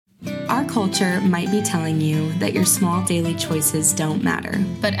Our culture might be telling you that your small daily choices don't matter.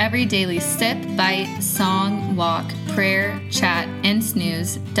 But every daily sip, bite, song, walk, prayer, chat, and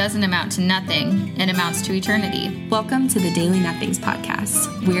snooze doesn't amount to nothing. It amounts to eternity. Welcome to the Daily Nothings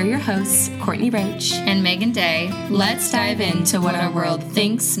podcast. We're your hosts, Courtney Roach and Megan Day. Let's dive into what our world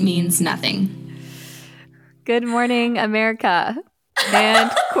thinks means nothing. Good morning, America. And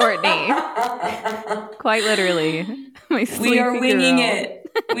Courtney. Quite literally. We are winging it.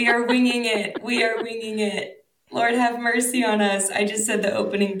 We are winging it. We are winging it. Lord have mercy on us. I just said the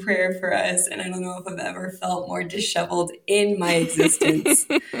opening prayer for us, and I don't know if I've ever felt more disheveled in my existence.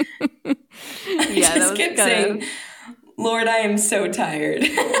 I just kept saying, Lord, I am so tired.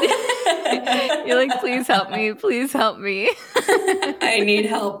 You're like, please help me. Please help me. I need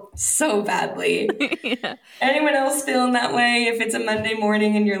help so badly. Yeah. Anyone else feeling that way? If it's a Monday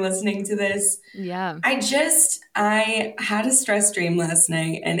morning and you're listening to this. Yeah. I had a stress dream last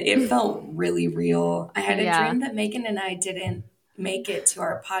night and it felt really real. I had a dream that Megan and I didn't make it to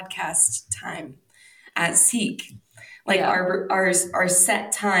our podcast time at Seek. Our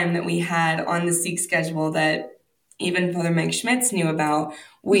set time that we had on the Seek schedule that even Father Mike Schmitz knew about,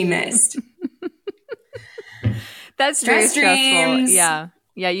 we missed. That's very stressful. Yeah.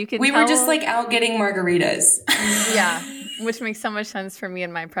 Yeah, you can We were just like out getting margaritas. Yeah, which makes so much sense for me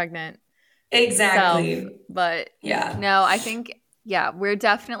and my pregnant exactly self. But yeah. No, I think we're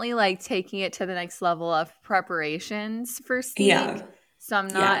definitely like taking it to the next level of preparations for Seek. Yeah. So I'm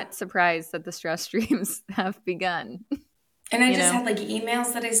not surprised that the stress streams have begun. And I just had like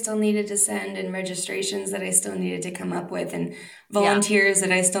emails that I still needed to send and registrations that I still needed to come up with and volunteers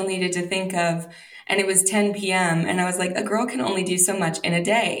that I still needed to think of. And it was 10 p.m. and I was like, a girl can only do so much in a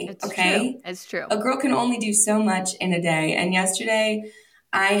day. It's true. A girl can only do so much in a day. And yesterday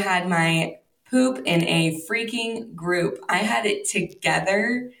I had my poop in a freaking group. I had it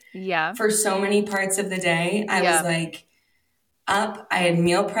together for so many parts of the day. I was like, up. I had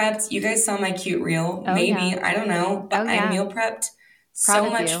meal prepped. You guys saw my cute reel. Maybe. I don't know. But I meal prepped so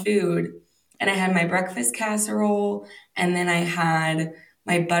much food. And I had my breakfast casserole. And then I had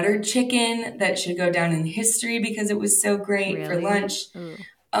my buttered chicken that should go down in history because it was so great for lunch. Ooh.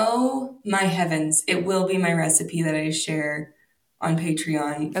 Oh my heavens. It will be my recipe that I share on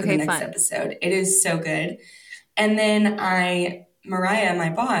Patreon for the next episode. It is so good. And then Mariah, my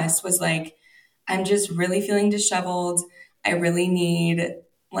boss, was like, I'm just really feeling disheveled. I really need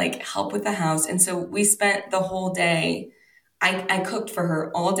like help with the house. And so we spent the whole day. I cooked for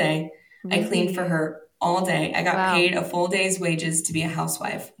her all day. Really? I cleaned for her all day. I got paid a full day's wages to be a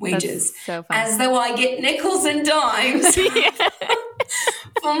housewife. Wages. That's so fun. As though I get nickels and dimes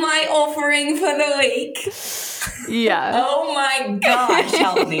for my offering for the week. Yeah. Oh my gosh,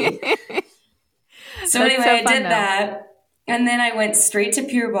 help me. So anyway, I did that. And then I went straight to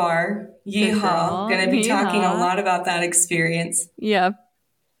Pure Barre. Yeehaw. Going to be talking a lot about that experience. Yeah.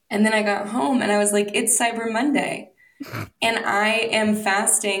 And then I got home and I was like, it's Cyber Monday. And I am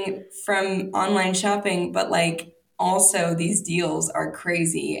fasting from online shopping, but like also these deals are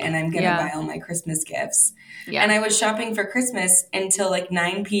crazy and I'm going to buy all my Christmas gifts. Yeah. And I was shopping for Christmas until like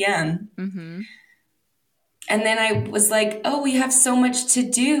 9 p.m. Mm-hmm. And then I was like, oh, we have so much to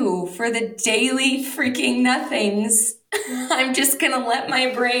do for the daily freaking nothings. I'm just going to let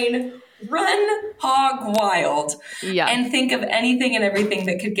my brain run hog wild and think of anything and everything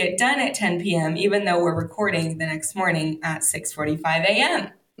that could get done at 10 p.m., even though we're recording the next morning at 6:45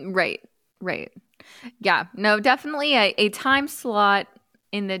 a.m. Right. Yeah. No, definitely a time slot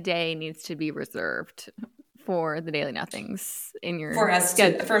in the day needs to be reserved for the daily nothings in your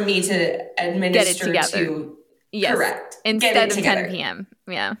for me to administer get it together. To correct. Instead of 10 p.m.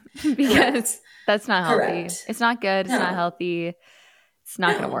 Yeah. Because that's not healthy. Correct. It's not good. It's not healthy. It's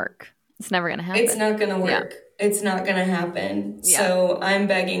not going to work. It's never going to happen. It's not going to work. Yeah. It's not going to happen. Yeah. So I'm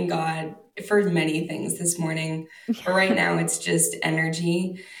begging God for many things this morning. But right now it's just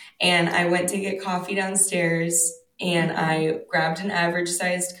energy. And I went to get coffee downstairs and I grabbed an average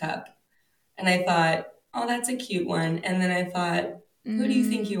sized cup. And I thought, oh, that's a cute one. And then I thought, who do you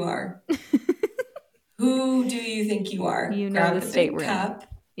think you are? Who do you think you are? You know, grab the big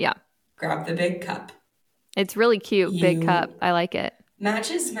cup. Yeah. Grab the big cup. It's really cute. Big cup. I like it.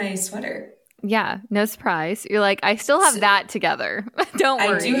 Matches my sweater. Yeah. No surprise. You're like, I still have that together. Don't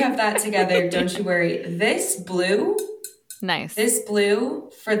worry. I do have that together. Don't you worry. This blue. Nice. This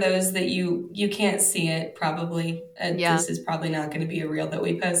blue, for those that you can't see it probably. This is probably not going to be a reel that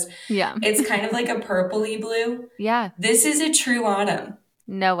we post. Yeah. It's kind of like a purpley blue. Yeah. This is a true autumn.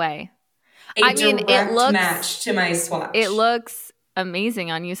 No way. It looks match to my swatch. It looks amazing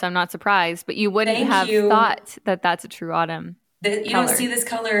on you, so I'm not surprised. But you wouldn't have thought that that's a true autumn. You don't see this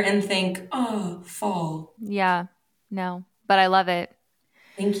color and think, oh, fall. Yeah. No. But I love it.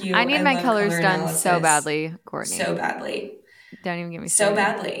 Thank you. I need my colors done so badly, Courtney. So badly. Don't even get me started. So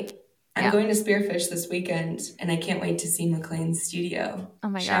badly. I'm going to Spearfish this weekend, and I can't wait to see McLean's studio. Oh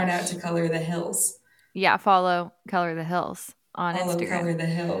my gosh. Shout out to Color the Hills. Yeah, follow Color the Hills on Instagram. Color the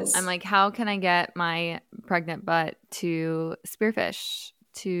Hills. I'm like, how can I get my pregnant butt to Spearfish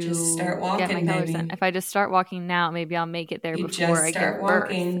to just start walking, get my colors done? If I just start walking now, maybe I'll make it there before I get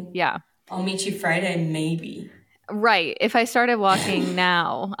walking. birth. Yeah. I'll meet you Friday, maybe. Right. If I started walking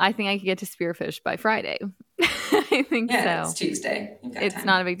now, I think I could get to Spearfish by Friday. I think so. It's Tuesday. It's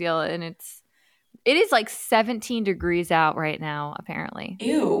not a big deal. And it is like 17 degrees out right now, apparently.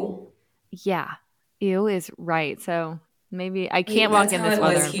 Ew. Yeah. Ew is right. So maybe I can't walk in this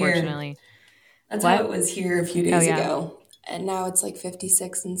weather, unfortunately. That's how it was here a few days ago. And now it's like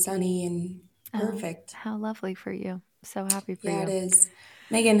 56 and sunny and perfect. How lovely for you. So happy for you. Yeah, it is.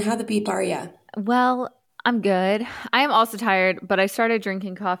 Megan, how the beep are you? Well, I'm good. I am also tired, but I started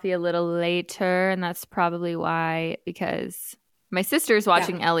drinking coffee a little later, and that's probably why, because my sister is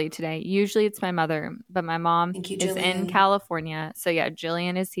watching Ellie today. Usually it's my mother, but my mom is in California. So yeah,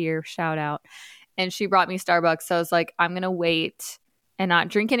 Jillian is here. Shout out. And she brought me Starbucks. So I was like, I'm going to wait and not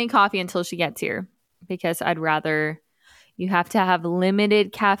drink any coffee until she gets here, because I'd rather – you have to have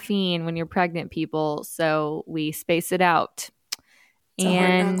limited caffeine when you're pregnant, people. So we space it out. It's a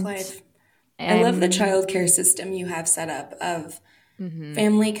hard knock life. I love the childcare system you have set up of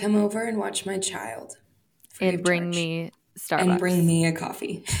family come over and watch my child. And bring me Starbucks. And bring me a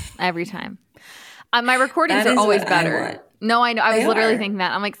coffee. Every time. My recordings are always better. No, I know. I was literally thinking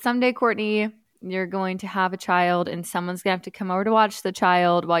that. I'm like, someday, Courtney, you're going to have a child and someone's going to have to come over to watch the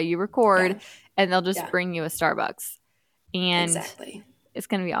child while you record and they'll just bring you a Starbucks. And it's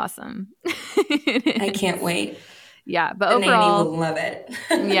going to be awesome. I can't wait. Yeah, but the overall, nanny will love it.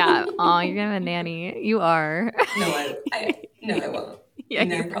 Yeah. Oh, you're gonna have a nanny. You are. No, I won't. Yeah,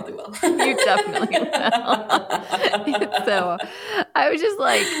 you probably will. You definitely will. So,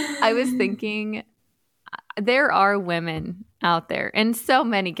 I was thinking, there are women out there, and so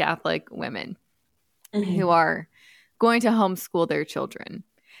many Catholic women who are going to homeschool their children,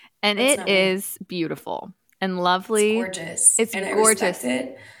 and it is beautiful and lovely. It's gorgeous. It's and gorgeous. I respect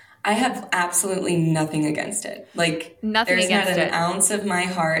it. I have absolutely nothing against it. Like, there's not an ounce of my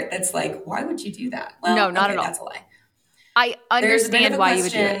heart that's like, why would you do that? Well, no, not at all. That's a lie. I understand why you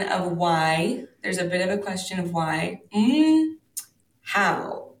would do it. There's a bit of a question of why.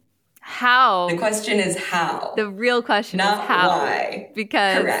 How? How? The question is how. The real question is how. Not why.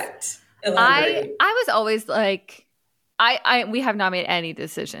 Because correct. I was always like, we have not made any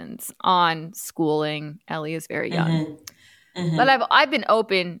decisions on schooling. Ellie is very young. But I've been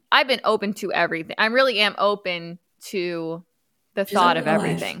open to everything. I really am open to the thought of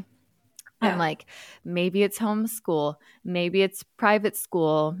everything. I'm like, maybe it's homeschool, maybe it's private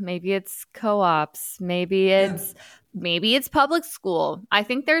school, maybe it's co-ops, maybe it's public school. I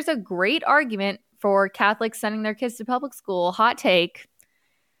think there's a great argument for Catholics sending their kids to public school. Hot take.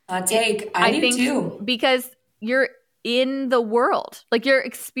 I think too. Because you're in the world. Like, you're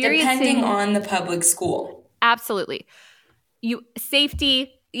experiencing. Depending on the public school. Absolutely.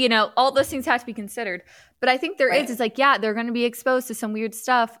 Safety, all those things have to be considered. But I think it's like, they're going to be exposed to some weird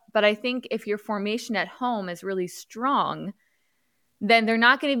stuff. But I think if your formation at home is really strong, then they're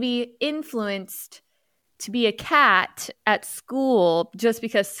not going to be influenced to be a cat at school just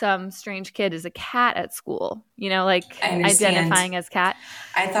because some strange kid is a cat at school, identifying as cat.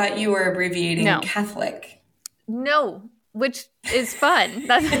 I thought you were abbreviating Catholic. No. Which is fun.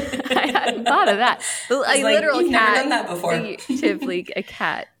 I hadn't thought of that. A literal you've cat. Never done that before. Figuratively, a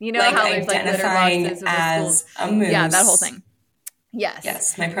cat. You know how there's litter boxes as a moose. Yeah, that whole thing. Yes.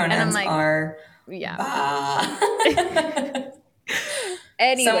 Yes, my pronouns are. Yeah. Bah.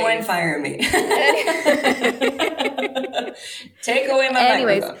 Anyways. Someone fire me. Take away my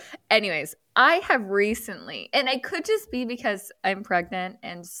microphone. Anyways, I have recently, and it could just be because I'm pregnant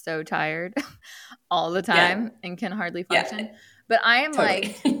and so tired all the time and can hardly function. But I am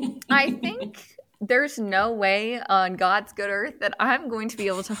I think there's no way on God's good earth that I'm going to be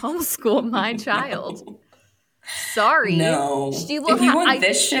able to homeschool my child. Sorry. No. If you want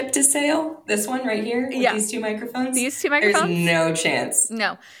this ship to sail, this one right here with these two microphones, there's no chance.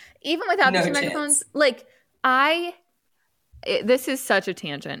 No. Even without the two microphones, this is such a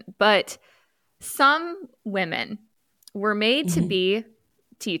tangent, but some women were made to be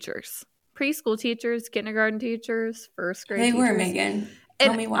teachers, preschool teachers, kindergarten teachers, first grade teachers. They were, Megan.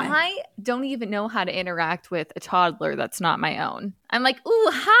 Tell me why. I don't even know how to interact with a toddler that's not my own. I'm like, ooh,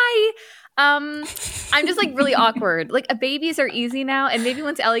 hi. I'm just like really awkward. Like babies are easy now. And maybe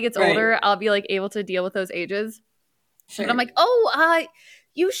once Ellie gets older, I'll be like able to deal with those ages. Sure. But I'm like,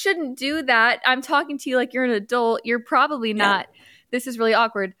 you shouldn't do that. I'm talking to you like you're an adult. You're probably not. Yeah. This is really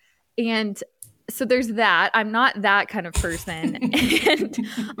awkward. And so there's that. I'm not that kind of person. And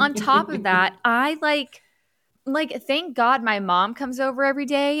on top of that, I like thank God my mom comes over every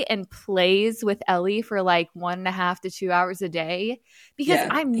day and plays with Ellie for like 1.5 to 2 hours a day, because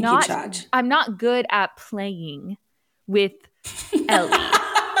I'm not good at playing with Ellie.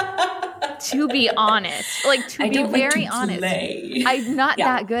 To be honest, like to be very honest, I'm not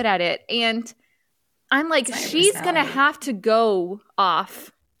that good at it. And I'm like, she's going to have to go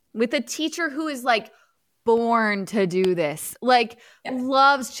off with a teacher who is like born to do this, like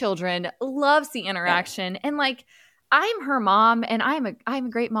loves children, loves the interaction. And like, I'm her mom and I'm a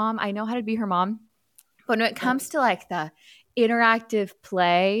great mom. I know how to be her mom. But when it comes to like the interactive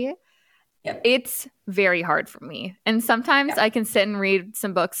play, it's very hard for me. And sometimes I can sit and read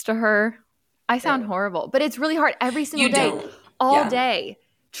some books to her. I sound horrible, but it's really hard every single day, all day,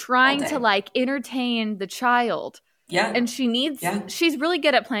 trying to like entertain the child. Yeah. And she's really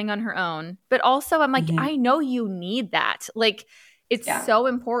good at playing on her own. But also I'm like, I know you need that. Like it's so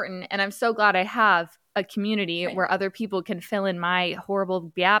important. And I'm so glad I have a community where other people can fill in my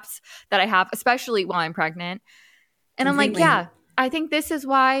horrible gaps that I have, especially while I'm pregnant. And I'm like, I think this is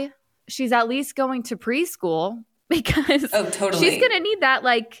why she's at least going to preschool, because she's going to need that.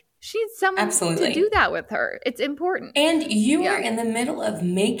 Like she needs someone to do that with her. It's important. And you are in the middle of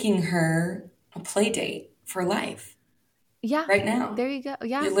making her a play date for life. Yeah. Right now. There you go.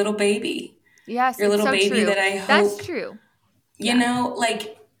 Yeah. Your little baby. Yes. Your little baby true. that I hope. That's true. You know,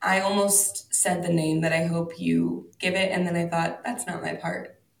 like I almost said the name that I hope you give it. And then I thought, that's not my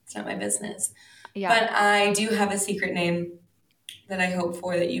part. It's not my business. Yeah. But I do have a secret name that I hope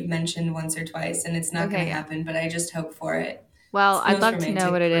for that you've mentioned once or twice. And it's not going to happen, but I just hope for it. Well, I'd love to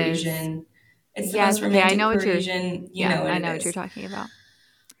know what it Parisian. Is. It's the most romantic Parisian. I know what you're talking about.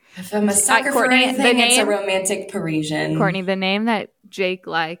 If I'm a sucker for anything, it's a romantic Parisian. Courtney, the name that Jake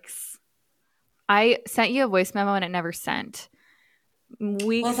likes, I sent you a voice memo and it never sent.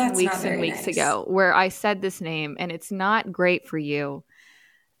 Weeks and weeks ago, where I said this name and it's not great for you.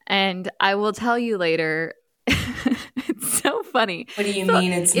 And I will tell you later. It's so funny. What do you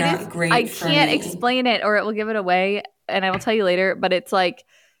mean it's not great for me? I can't explain it or it will give it away. And I will tell you later. But it's like,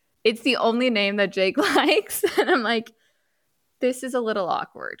 it's the only name that Jake likes. And I'm like, this is a little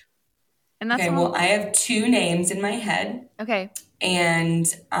awkward. And that's well, I have 2 names in my head. Okay. And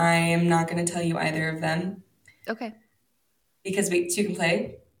I am not going to tell you either of them. Okay. Because 2 can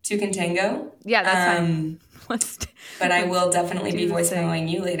play, 2 can tango. Yeah, that's fine. But I will definitely be voice memoing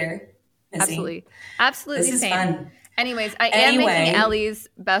you later, Missy. Absolutely. This is fun. Anyways, I am making Ellie's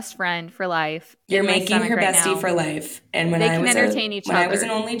best friend for life. You're making her bestie for life. And when they can entertain each other. When I was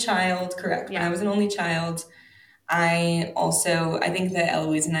an only child, correct. Yeah. When I was an only child, I think that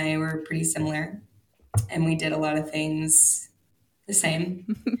Eloise and I were pretty similar. And we did a lot of things the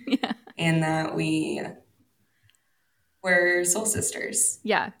same. And that we were soul sisters.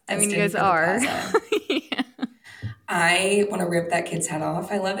 Yeah. I mean, you guys are. I want to rip that kid's head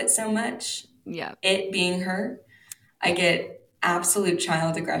off. I love it so much. Yeah. It being her. I get absolute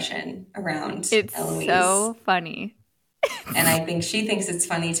child aggression around Eloise. It's so funny. And I think she thinks it's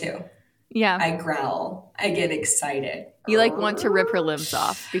funny too. Yeah. I growl. I get excited. You like want to rip her limbs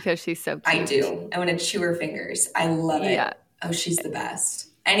off because she's so cute. I do. I want to chew her fingers. I love it. Yeah. Oh, she's the best.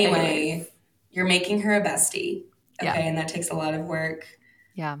 Anyway, you're making her a bestie. Okay. And that takes a lot of work.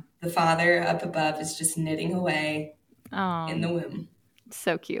 Yeah. The father up above is just knitting away in the womb.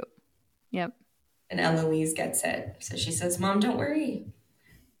 So cute. Yep. And Eloise gets it. So she says, Mom, don't worry.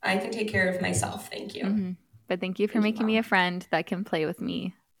 I can take care of myself. Thank you. Mm-hmm. But thank you for making me a friend that can play with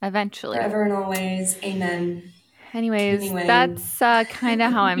me eventually. Forever and always. Amen. Anyways, that's kind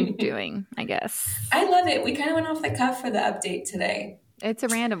of how I'm doing, I guess. I love it. We kind of went off the cuff for the update today. It's a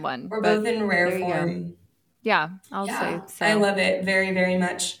random one. We're both in rare form. Yeah, I'll say so. I love it very, very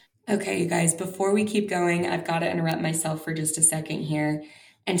much. Okay, you guys, before we keep going, I've got to interrupt myself for just a second here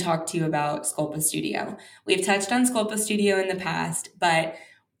and talk to you about Sculpa Studio. We've touched on Sculpa Studio in the past, but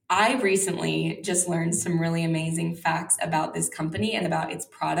I recently just learned some really amazing facts about this company and about its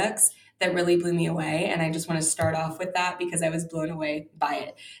products that really blew me away. And I just want to start off with that because I was blown away by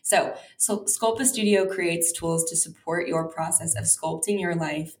it. So Sculpa Studio creates tools to support your process of sculpting your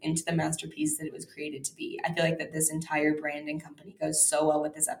life into the masterpiece that it was created to be. I feel like that this entire brand and company goes so well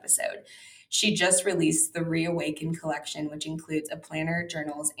with this episode. She just released the Reawaken collection, which includes a planner,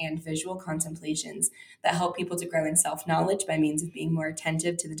 journals, and visual contemplations that help people to grow in self-knowledge by means of being more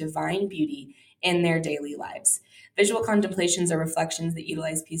attentive to the divine beauty in their daily lives. Visual contemplations are reflections that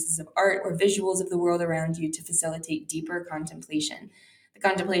utilize pieces of art or visuals of the world around you to facilitate deeper contemplation. The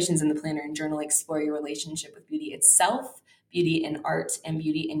contemplations in the planner and journal explore your relationship with beauty itself, beauty in art, and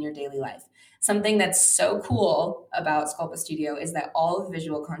beauty in your daily life. Something that's so cool about Sculpa Studio is that all of the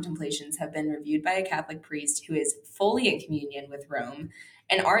visual contemplations have been reviewed by a Catholic priest who is fully in communion with Rome,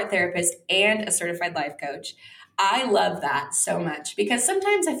 an art therapist, and a certified life coach. I love that so much because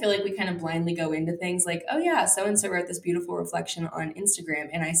sometimes I feel like we kind of blindly go into things like, oh yeah, so-and-so wrote this beautiful reflection on Instagram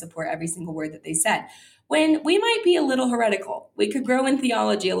and I support every single word that they said. When we might be a little heretical. We could grow in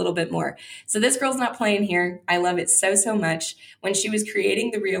theology a little bit more. So this girl's not playing here. I love it so, so much. When she was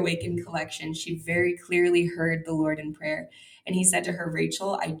creating the Reawaken collection, she very clearly heard the Lord in prayer. And he said to her,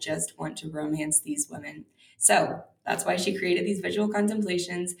 Rachel, I just want to romance these women. So that's why she created these visual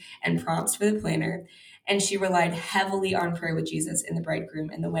contemplations and prompts for the planner. And she relied heavily on prayer with Jesus in the bridegroom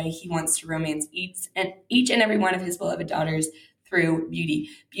and the way he wants to romance each and every one of his beloved daughters through beauty.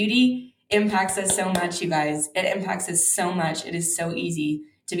 Beauty impacts us so much, you guys. It impacts us so much. It is so easy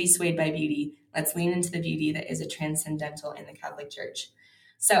to be swayed by beauty. Let's lean into the beauty that is a transcendental in the Catholic Church.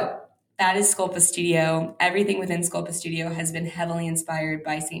 So that is Sculpa Studio. Everything within Sculpa Studio has been heavily inspired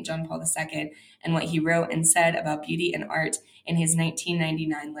by St. John Paul II and what he wrote and said about beauty and art in his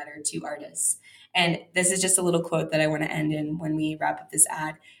 1999 letter to artists. And this is just a little quote that I want to end in when we wrap up this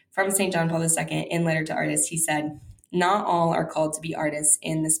ad. From St. John Paul II in Letter to Artists, he said, not all are called to be artists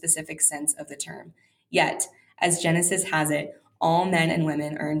in the specific sense of the term. Yet, as Genesis has it, all men and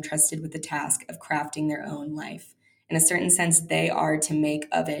women are entrusted with the task of crafting their own life. In a certain sense, they are to make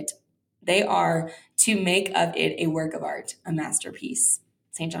of it a work of art, a masterpiece.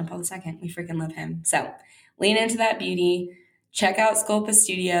 St. John Paul II, we freaking love him. So lean into that beauty. Check out Sculpa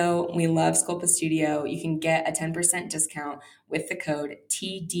Studio. We love Sculpa Studio. You can get a 10% discount with the code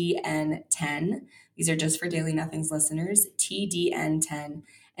TDN10. These are just for Daily Nothings listeners, TDN10.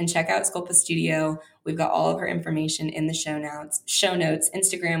 And check out Sculpa Studio. We've got all of her information in the show notes,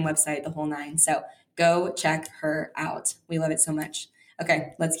 Instagram, website, the whole nine. So go check her out. We love it so much.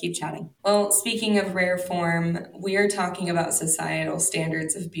 Okay, let's keep chatting. Well, speaking of rare form, we are talking about societal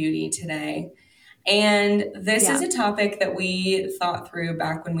standards of beauty today. And this is a topic that we thought through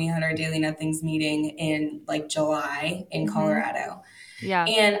back when we had our Daily Nothings meeting in like July in Colorado. Yeah.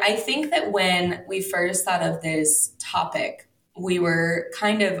 And I think that when we first thought of this topic, we were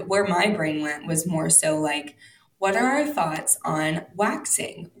kind of, where my brain went was more so like, what are our thoughts on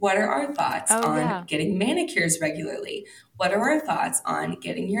waxing? What are our thoughts on getting manicures regularly? What are our thoughts on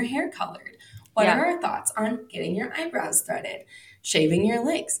getting your hair colored? What are our thoughts on getting your eyebrows threaded? Shaving your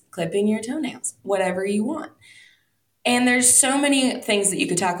legs, clipping your toenails, whatever you want. And there's so many things that you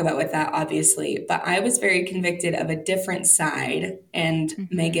could talk about with that, obviously, but I was very convicted of a different side, and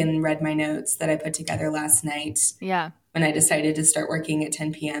Megan read my notes that I put together last night when I decided to start working at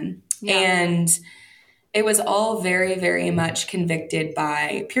 10 p.m. Yeah. And it was all very, very much convicted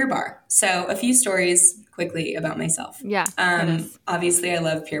by Pure Barre. So a few stories quickly about myself. Yeah. Obviously, I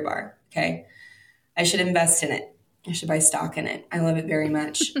love Pure Barre, okay? I should invest in it. I should buy stock in it. I love it very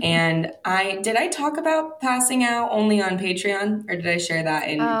much. And did I talk about passing out only on Patreon, or did I share that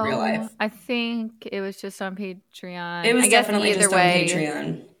in real life? I think it was just on Patreon. It was definitely just on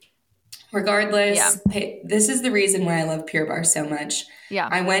Patreon. Regardless, this is the reason why I love Pure Barre so much. Yeah.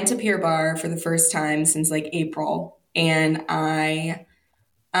 I went to Pure Barre for the first time since like April, and I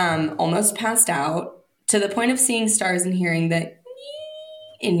almost passed out to the point of seeing stars and hearing that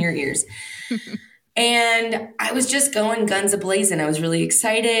in your ears. And I was just going guns a-blazing. I was really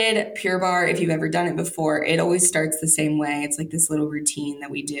excited. Pure Barre, if you've ever done it before, it always starts the same way. It's like this little routine that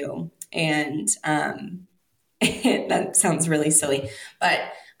we do. And that sounds really silly. But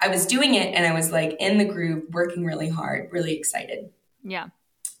I was doing it, and I was like in the groove, working really hard, really excited. Yeah.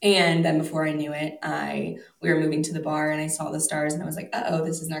 And then before I knew it, we were moving to the bar, and I saw the stars, and I was like, uh-oh,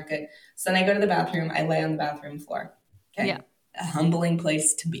 this is not good. So then I go to the bathroom. I lay on the bathroom floor. Okay. Yeah. A humbling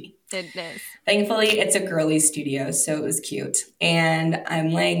place to be. It is. Thankfully, it's a girly studio, so it was cute. And I'm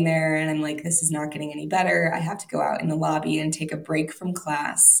laying there, and I'm like, this is not getting any better. I have to go out in the lobby and take a break from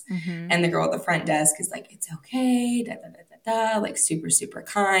class. And the girl at the front desk is like, it's okay, like super, super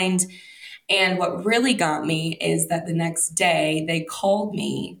kind. And what really got me is that the next day, they called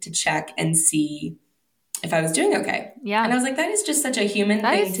me to check and see if I was doing okay. Yeah. And I was like, that is just such a human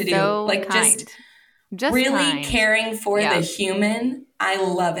thing to do. So like, kind. Just really kind. Caring for the human. I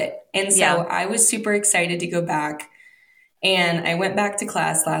love it. And so I was super excited to go back And I went back to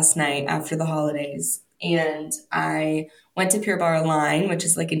class last night after the holidays, and I went to Pure Barre Online, which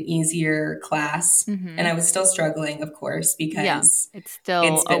is like an easier class. Mm-hmm. And I was still struggling, of course, because it's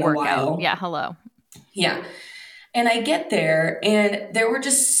been a workout. A while. Yeah, hello. Yeah. And I get there, and there were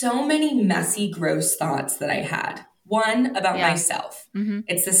just so many messy, gross thoughts that I had. One, about myself. Mm-hmm.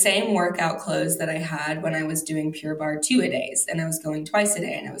 It's the same workout clothes that I had when I was doing Pure Barre 2-a-days, and I was going twice a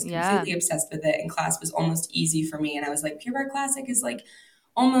day, and I was completely obsessed with it, and class was almost easy for me. And I was like, Pure Barre Classic is like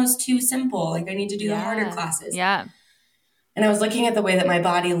almost too simple. Like, I need to do the harder classes. Yeah. And I was looking at the way that my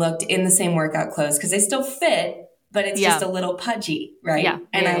body looked in the same workout clothes, because they still fit, but it's just a little pudgy, right? Yeah.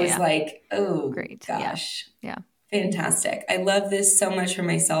 And I was like, oh, great. Gosh. Yeah. Fantastic. I love this so much for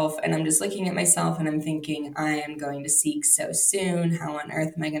myself. And I'm just looking at myself and I'm thinking, I am going to seek so soon. How on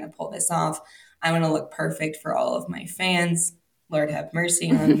earth am I going to pull this off? I want to look perfect for all of my fans. Lord have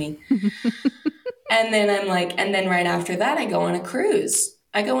mercy on me. And then I'm like, and then right after that, I go on a cruise.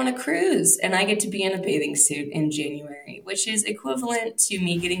 And I get to be in a bathing suit in January, which is equivalent to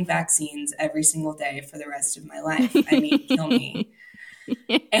me getting vaccines every single day for the rest of my life. I mean, kill me.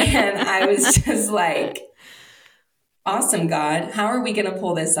 And I was just like, awesome, God, how are we going to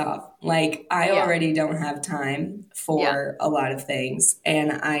pull this off? Like, I already don't have time for a lot of things.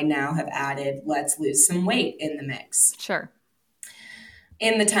 And I now have added, let's lose some weight in the mix. Sure.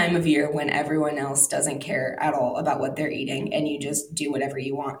 In the time of year when everyone else doesn't care at all about what they're eating and you just do whatever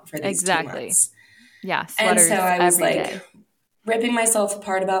you want for these 2 months. Yeah. And so I was like ripping myself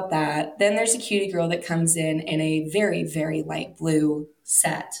apart about that. Then there's a cutie girl that comes in a very, very light blue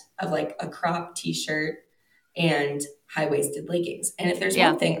set of like a crop t-shirt and high-waisted leggings. And if there's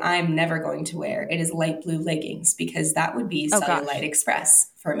one thing I'm never going to wear, it is light blue leggings, because that would be Cellulite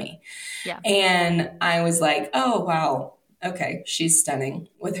Express for me. Yeah. And I was like, oh, wow. Okay, she's stunning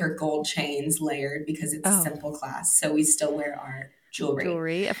with her gold chains layered, because it's a simple class. So we still wear our jewelry.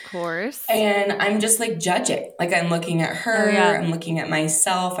 Jewelry, of course. And I'm just like judging. Like, I'm looking at her. I'm looking at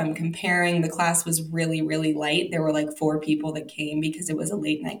myself. I'm comparing. The class was really, really light. There were like 4 people that came because it was a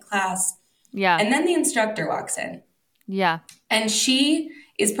late night class. Yeah. And then the instructor walks in. Yeah. And she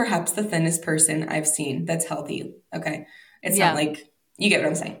is perhaps the thinnest person I've seen that's healthy. Okay. It's not like, you get what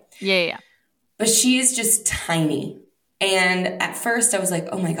I'm saying. Yeah. But she is just tiny. And at first I was like,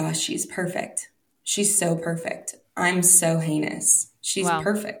 oh my gosh, she's perfect. She's so perfect. I'm so heinous. She's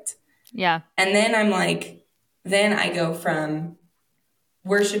perfect. Yeah. And then I'm like, then I go from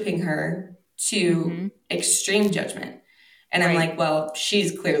worshiping her to extreme judgment. And I'm like, well,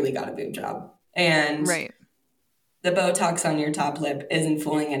 she's clearly got a boob job. And the Botox on your top lip isn't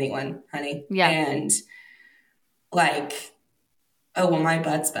fooling anyone, honey. Yeah. And like, oh, well, my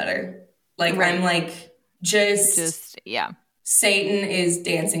butt's better. Like, I'm like, just Satan is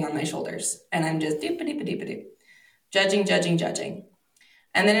dancing on my shoulders. And I'm just doop-a-doop-a-doop-a-doop. Judging.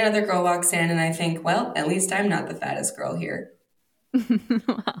 And then another girl walks in and I think, well, at least I'm not the fattest girl here.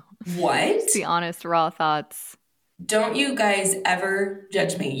 Wow. What? It's the honest, raw thoughts. Don't you guys ever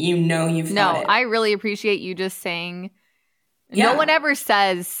judge me. You know you've thought it. No, I really appreciate you just saying, no one ever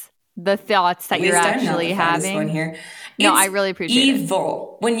says the thoughts that you're actually having. One here. No, I really appreciate it.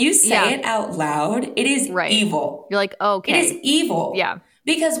 Evil. When you say it out loud, it is evil. You're like, okay. It is evil. Yeah.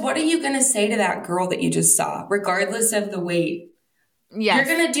 Because what are you going to say to that girl that you just saw, regardless of the weight? Yes.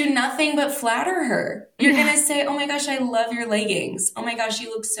 You're going to do nothing but flatter her. You're going to say, oh my gosh, I love your leggings. Oh my gosh, you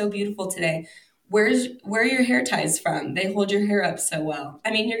look so beautiful today. Where are your hair ties from? They hold your hair up so well.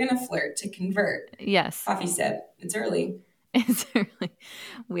 I mean, you're going to flirt to convert. Yes. Coffee sip. It's early. It's early.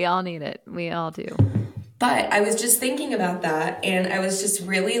 We all need it. We all do. But I was just thinking about that, and I was just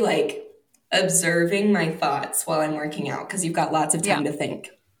really like observing my thoughts while I'm working out, because you've got lots of time to think.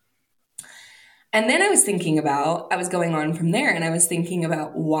 And then I was going on from there, and I was thinking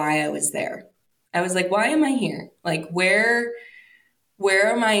about why I was there. I was like, why am I here? Like, where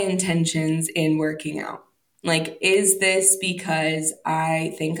are my intentions in working out? Like, is this because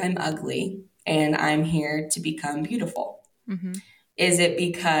I think I'm ugly and I'm here to become beautiful? Mm-hmm. Is it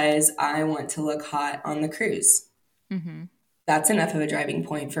because I want to look hot on the cruise? Mm-hmm. That's enough of a driving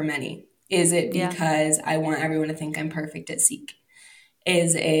point for many. Is it because I want everyone to think I'm perfect at Seek?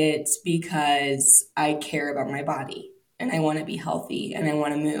 Is it because I care about my body and I want to be healthy and I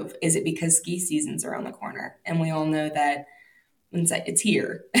want to move? Is it because ski season's around the corner and we all know that it's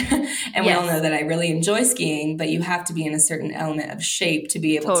here. And we all know that I really enjoy skiing, but you have to be in a certain element of shape to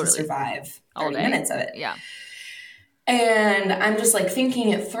be able to survive 30 minutes of it. Yeah. And I'm just like thinking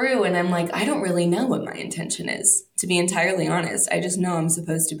it through, and I'm like, I don't really know what my intention is, to be entirely honest. I just know I'm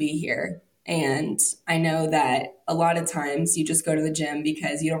supposed to be here. And I know that a lot of times you just go to the gym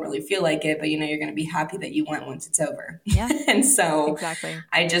because you don't really feel like it, but you know you're going to be happy that you went once it's over. Yeah. And so exactly.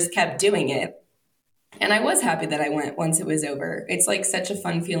 I just kept doing it. And I was happy that I went once it was over. It's like such a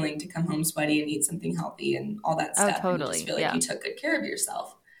fun feeling to come home sweaty and eat something healthy and all that stuff. Oh, totally. And you just feel like you took good care of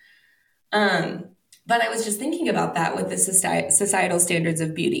yourself. But I was just thinking about that with the societal standards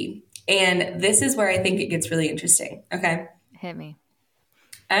of beauty. And this is where I think it gets really interesting. Okay. Hit me.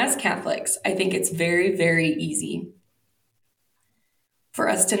 As Catholics, I think it's very, very easy for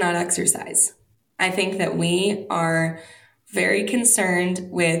us to not exercise. I think that we are very concerned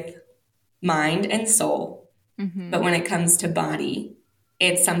with mind and soul. Mm-hmm. But when it comes to body,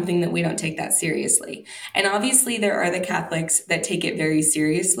 it's something that we don't take that seriously. And obviously there are the Catholics that take it very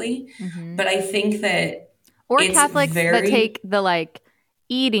seriously. Mm-hmm. But I think that or Catholics that take the like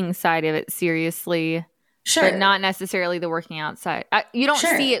eating side of it seriously, sure, but not necessarily the working out side. You don't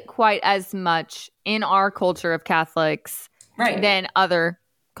see it quite as much in our culture of Catholics than other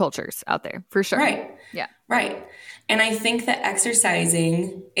cultures out there, for sure. Right. Yeah. Right. And I think that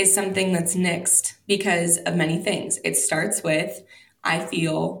exercising is something that's nixed because of many things. It starts with, I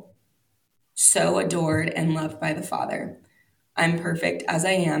feel so adored and loved by the Father. I'm perfect as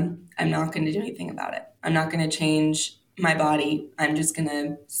I am. I'm not going to do anything about it. I'm not going to change my body. I'm just going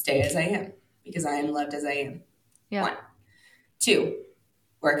to stay as I am because I am loved as I am. Yeah. 1. 2,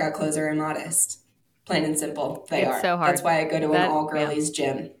 workout clothes are immodest. Plain and simple. They are. So hard. That's why I go to an all-girlies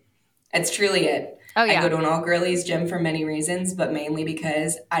gym. It's truly it. Oh, yeah. I go to an all-girlies gym for many reasons, but mainly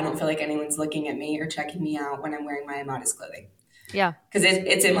because I don't feel like anyone's looking at me or checking me out when I'm wearing my immodest clothing. Yeah. Because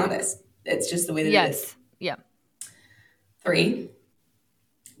it's immodest. It's just the way that it is. Yeah. 3.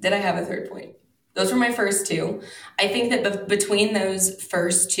 Did I have a third point? Those were my first 2. I think that between those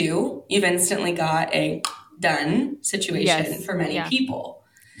first 2, you've instantly got a done situation for many people.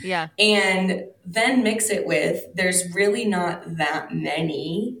 Yeah. And then mix it with, there's really not that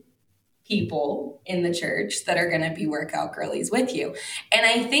many people in the church that are going to be workout girlies with you. And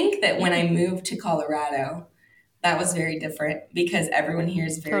I think that when I moved to Colorado, that was very different because everyone here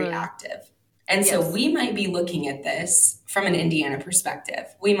is very active. And so we might be looking at this from an Indiana perspective.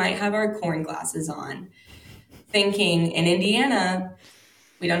 We might have our corn glasses on, thinking in Indiana,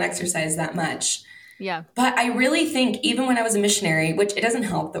 we don't exercise that much. Yeah. But I really think even when I was a missionary, which it doesn't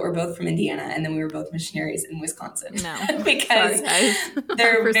help that we're both from Indiana and then we were both missionaries in Wisconsin. No. Because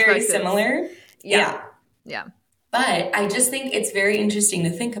they're very similar. Yeah. But I just think it's very interesting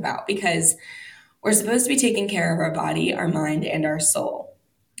to think about because we're supposed to be taking care of our body, our mind, and our soul.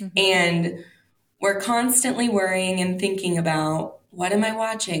 Mm-hmm. And we're constantly worrying and thinking about, what am I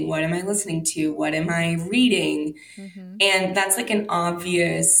watching? What am I listening to? What am I reading? Mm-hmm. And that's like an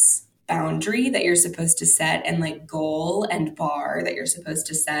obvious boundary that you're supposed to set and like goal and bar that you're supposed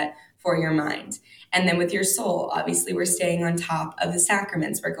to set for your mind. And then with your soul, obviously we're staying on top of the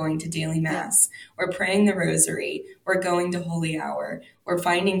sacraments. We're going to daily mass. We're praying the rosary. We're going to holy hour. We're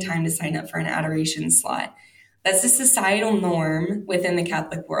finding time to sign up for an adoration slot. That's the societal norm within the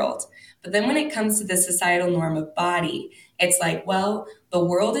Catholic world. But then when it comes to the societal norm of body, it's like, well, the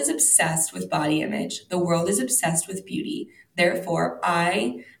world is obsessed with body image. The world is obsessed with beauty. Therefore,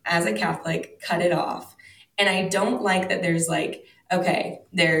 I, as a Catholic, cut it off. And I don't like that there's like, okay,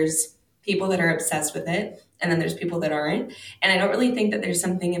 there's people that are obsessed with it, and then there's people that aren't. And I don't really think that there's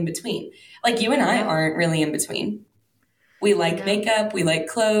something in between. Like you and I aren't really in between. We like makeup, we like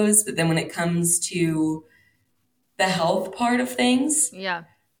clothes, but then when it comes to the health part of things,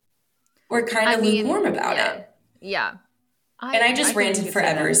 we're kind of lukewarm about it. Yeah. I just ranted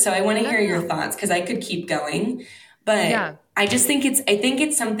forever, so I want to hear your thoughts because I could keep going. But I just think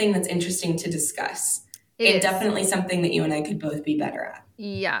it's something that's interesting to discuss. It's definitely something that you and I could both be better at.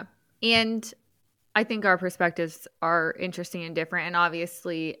 Yeah. And I think our perspectives are interesting and different. And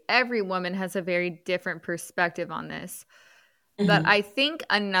obviously every woman has a very different perspective on this. Mm-hmm. But I think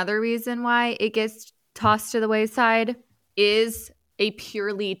another reason why it gets tossed to the wayside is a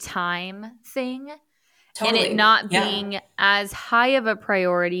purely time thing. Totally. And it not being as high of a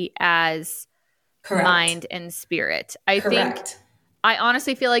priority as mind and spirit. I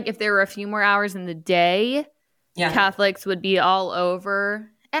honestly feel like if there were a few more hours in the day, Catholics would be all over.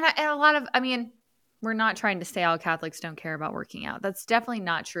 And a lot of, we're not trying to say all Catholics don't care about working out. That's definitely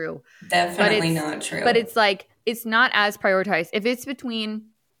not true. Definitely not true. But it's like, it's not as prioritized. If it's between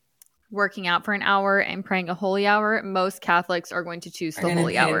working out for an hour and praying a holy hour, most Catholics are going to choose the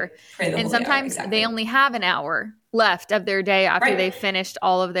holy hour. And sometimes they only have an hour left of their day after they've finished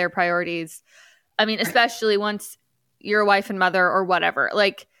all of their priorities. Especially once you're a wife and mother or whatever.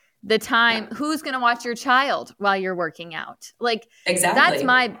 Like, the time, who's going to watch your child while you're working out? Like, exactly. That's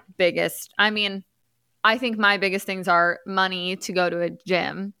my biggest, I think my biggest things are money to go to a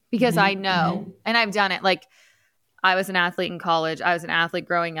gym because I know, and I've done it. Like, I was an athlete in college. I was an athlete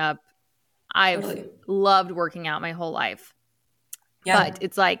growing up. I've loved working out my whole life. Yeah. But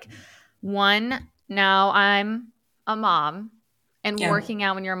it's like, one, now I'm a mom, and working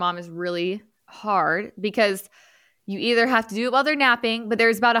out when you're a mom is really hard because you either have to do it while they're napping, but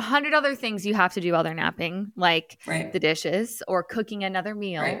there's about 100 other things you have to do while they're napping, like the dishes or cooking another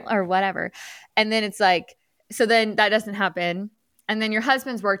meal or whatever. And then it's like, so then that doesn't happen. And then your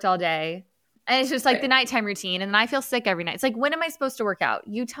husband's worked all day. And it's just like the nighttime routine. And I feel sick every night. It's like, when am I supposed to work out?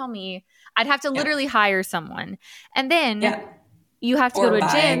 You tell me. I'd have to literally hire someone. And then you have to go to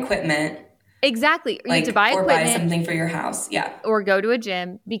a gym. Equipment. Exactly. Or you have to buy equipment. Or buy something for your house. Yeah. Or go to a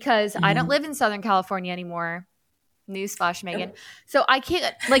gym because I don't live in Southern California anymore. Newsflash, Megan. Yep. So I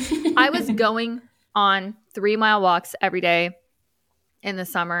can't, like, I was going on 3-mile walks every day in the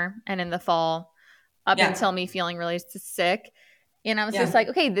summer and in the fall up until me feeling really sick. And I was just like,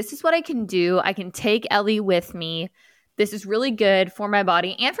 okay, this is what I can do. I can take Ellie with me. This is really good for my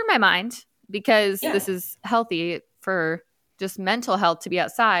body and for my mind because this is healthy for just mental health to be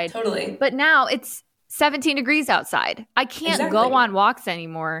outside. Totally. But now it's 17 degrees outside. I can't go on walks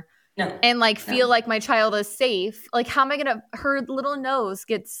anymore. No. And like feel like my child is safe. Like, how am I gonna? Her little nose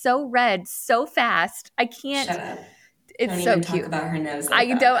gets so red so fast. I can't. Shut up. It's don't so even cute. Talk about her nose. Like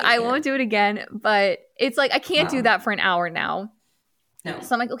I won't do it again. But it's like I can't do that for an hour now. No.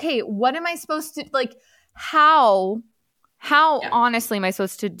 So I'm like, okay, what am I supposed to like? How honestly am I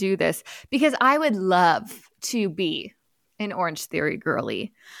supposed to do this? Because I would love to be an Orange Theory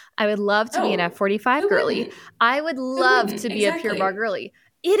girly. I would love to be an F45 girly. I would love to be a Pure Barre girly.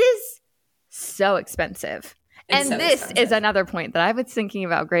 It is so expensive. And so this is another point that I was thinking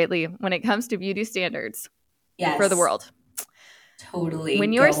about greatly when it comes to beauty standards for the world. Totally.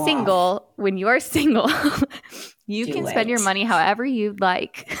 When you're single, you can spend your money however you'd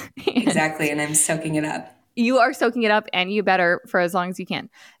like. Exactly. And I'm soaking it up. You are soaking it up, and you better for as long as you can.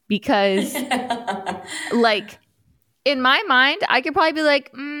 Because like in my mind, I could probably be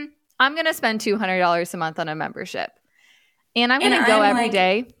like, I'm going to spend $200 a month on a membership. And I'm going to go every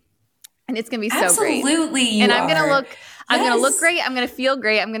day, and it's going to be so great. Absolutely. And I'm going to look, I'm going to look great. I'm going to feel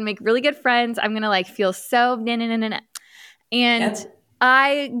great. I'm going to make really good friends. I'm going to like feel so And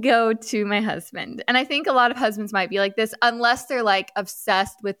I go to my husband. And I think a lot of husbands might be like this, unless they're like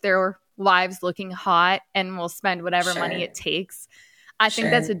obsessed with their wives looking hot and will spend whatever money it takes. I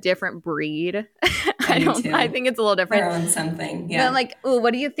think that's a different breed. I think it's a little different. They're on something. Yeah. But I'm like, oh,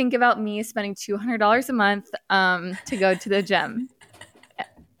 what do you think about me spending $200 a month to go to the gym?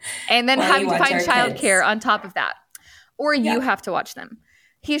 And then having to find childcare on top of that. Or you have to watch them.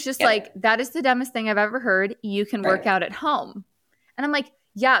 He's just like, that is the dumbest thing I've ever heard. You can work out at home. And I'm like,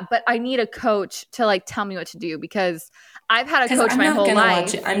 yeah, but I need a coach to like tell me what to do because I've had a coach my whole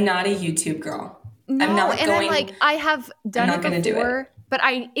life. I'm not a YouTube girl. No, I'm like, I have done it before, but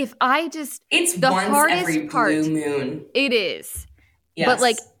it's the hardest every part. Blue moon. It is. Yes. But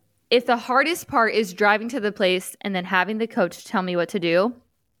like, if the hardest part is driving to the place and then having the coach tell me what to do,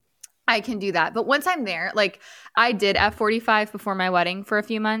 I can do that. But once I'm there, like I did F45 before my wedding for a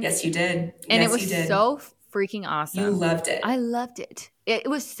few months. Yes, you did. And it was so freaking awesome. You loved it. I loved it. It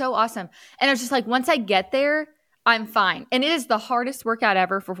was so awesome. And it was just like, once I get there, I'm fine. And it is the hardest workout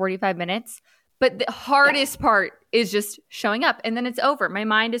ever for 45 minutes. But the hardest part is just showing up. And then it's over. My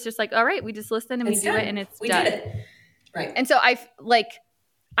mind is just like, all right, we just listen and we do it and it's done. Did it. Right. And so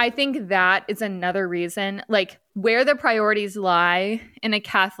I think that is another reason, like where the priorities lie in a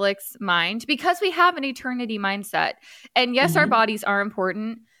Catholic's mind, because we have an eternity mindset. And yes, our bodies are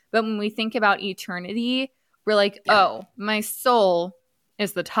important. But when we think about eternity, we're like, oh, my soul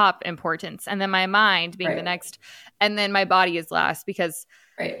is the top importance. And then my mind being the next. And then my body is last because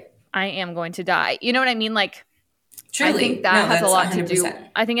I am going to die. You know what I mean? Like, truly. I think that has a lot 100%. To do.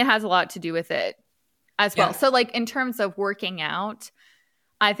 I think it has a lot to do with it as well. So like in terms of working out,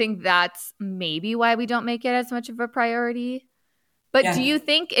 I think that's maybe why we don't make it as much of a priority. But do you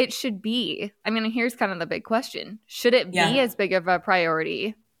think it should be? I mean, here's kind of the big question. Should it be as big of a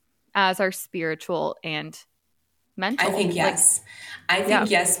priority as our spiritual and mental? I think yes. I think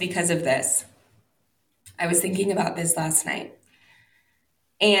yes because of this. I was thinking about this last night.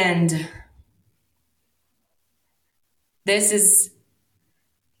 And this is,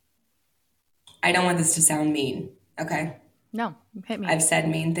 I don't want this to sound mean, okay? No, hit me. I've said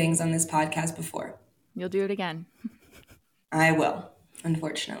mean things on this podcast before. You'll do it again. I will,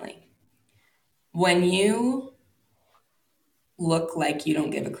 unfortunately. When you look like you don't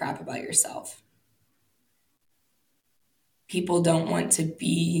give a crap about yourself. People don't want to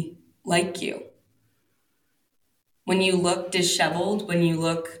be like you. When you look disheveled, when you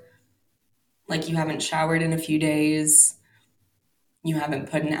look like you haven't showered in a few days, you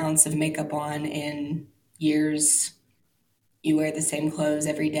haven't put an ounce of makeup on in years, you wear the same clothes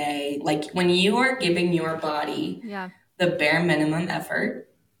every day. Like when you are giving your body the bare minimum effort,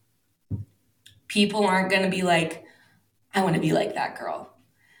 people aren't going to be like, I want to be like that girl.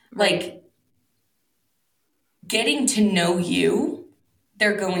 Like getting to know you,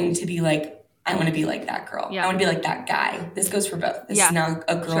 they're going to be like, I want to be like that girl. I want to be like that guy. This goes for both. This is not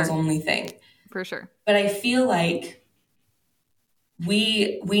a girl's only thing. For sure. But I feel like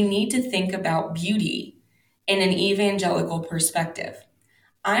we need to think about beauty in an evangelical perspective.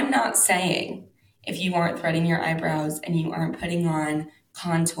 I'm not saying if you aren't threading your eyebrows and you aren't putting on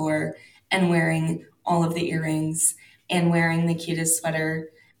contour and wearing all of the earrings and wearing the cutest sweater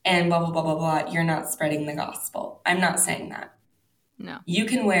and blah, blah, blah, blah, blah, you're not spreading the gospel. I'm not saying that. No. You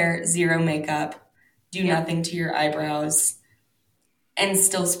can wear zero makeup, do nothing to your eyebrows, and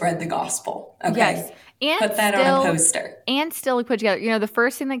still spread the gospel. Okay. Yes. And put that on a poster. And still look put together. You know, the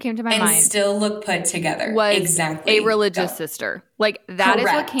first thing that came to my mind. And still look put together. Was exactly. a religious sister. Like, that is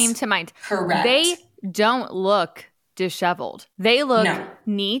what came to mind. Correct. They don't look disheveled. They look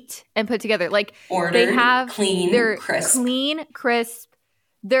neat and put together. Like, ordered, they have clean, crisp. Clean, crisp.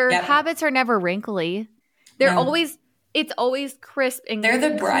 Their habits are never wrinkly. They're always, it's always crisp and they're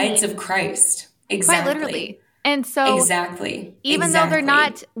the brides of Christ. Exactly. Quite literally. And so, even though they're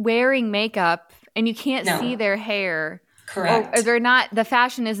not wearing makeup and you can't see their hair, correct, or they're not, the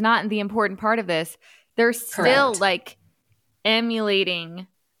fashion is not the important part of this, they're still like emulating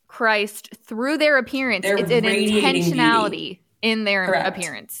Christ through their appearance. It's an intentionality beauty in their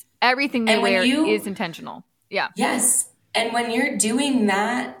appearance. Everything they wear is intentional. Yeah. Yes. And when you're doing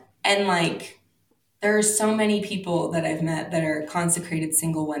that, and like, there are so many people that I've met that are consecrated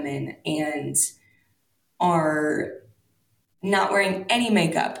single women and are not wearing any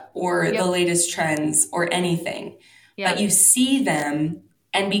makeup or the latest trends or anything. But you see them,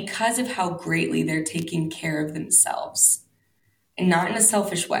 and because of how greatly they're taking care of themselves, and not in a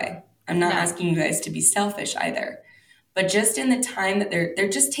selfish way. I'm not asking you guys to be selfish either. But just in the time that they're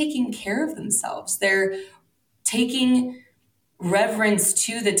just taking care of themselves. They're taking reverence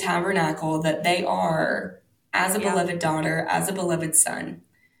to the tabernacle that they are as a beloved daughter, as a beloved son.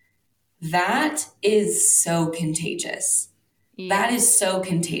 That is so contagious. Yes. That is so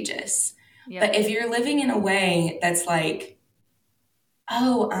contagious. Yep. But if you're living in a way that's like,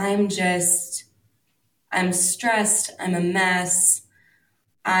 oh, I'm stressed, I'm a mess,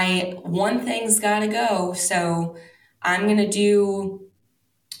 one thing's gotta go, so I'm gonna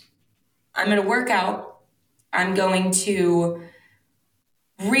work out, I'm going to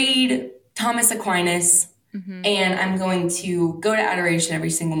read Thomas Aquinas, and I'm going to go to adoration every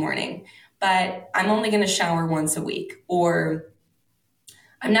single morning, but I'm only going to shower once a week, or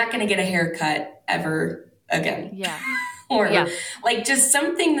I'm not going to get a haircut ever again. Yeah. Or like just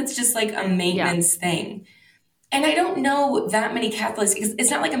something that's just like a maintenance thing. And I don't know that many Catholics, because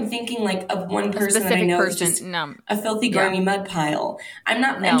it's not like I'm thinking like of one person that I know is just a filthy, grimy mud pile.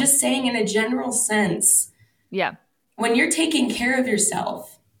 I'm just saying in a general sense. Yeah. When you're taking care of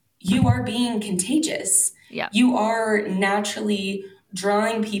yourself, you are being contagious. Yeah. You are naturally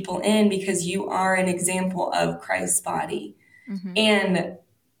drawing people in because you are an example of Christ's body. Mm-hmm. And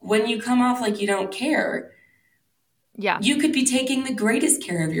when you come off like you don't care, you could be taking the greatest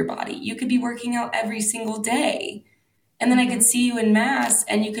care of your body. You could be working out every single day. And then I could see you in mass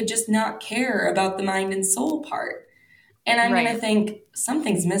and you could just not care about the mind and soul part. And I'm going to think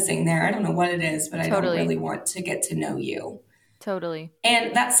something's missing there. I don't know what it is, but I don't really want to get to know you. Totally.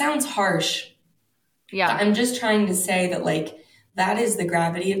 And that sounds harsh. Yeah. I'm just trying to say that like, that is the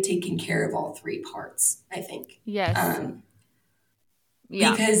gravity of taking care of all three parts, I think. Yes.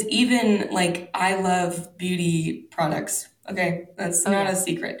 Because even like, I love beauty products. Okay. That's not a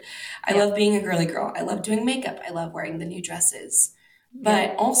secret. I love being a girly girl. I love doing makeup. I love wearing the new dresses.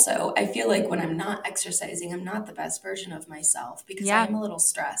 But also, I feel like when I'm not exercising, I'm not the best version of myself because I'm a little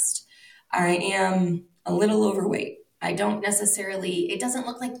stressed. I am a little overweight. I don't necessarily, it doesn't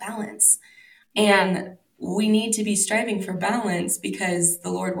look like balance. And we need to be striving for balance because the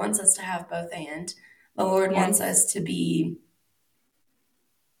Lord wants us to have both and. The Lord wants us to be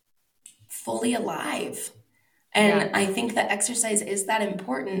fully alive. And I think that exercise is that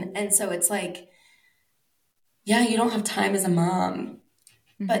important. And so it's like, you don't have time as a mom.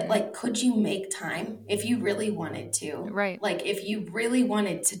 But like, could you make time if you really wanted to? Right. Like, if you really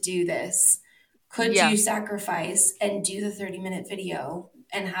wanted to do this, Could you sacrifice and do the 30-minute video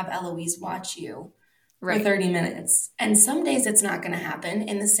and have Eloise watch you for 30 minutes? And some days it's not going to happen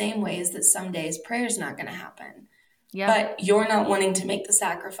in the same ways that some days prayer's not going to happen. Yeah. But you're not wanting to make the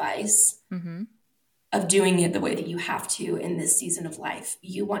sacrifice of doing it the way that you have to in this season of life.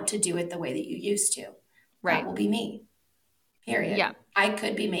 You want to do it the way that you used to. Right. That will be me. Period. Yeah. I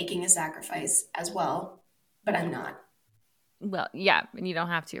could be making a sacrifice as well, but I'm not. Well, yeah. And you don't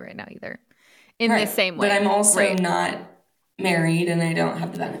have to right now either. In the same way. But I'm also not married, and I don't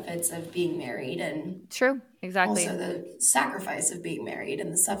have the benefits of being married. And true. Exactly. Also the sacrifice of being married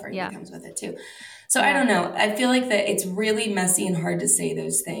and the suffering that comes with it too. So I don't know. I feel like that it's really messy and hard to say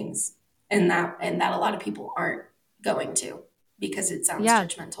those things. And that a lot of people aren't going to, because it sounds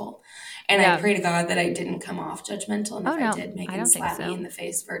judgmental. And I pray to God that I didn't come off judgmental. And if I did, Megan slapped me in the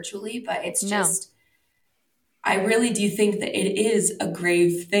face virtually. But it's just, I really do think that it is a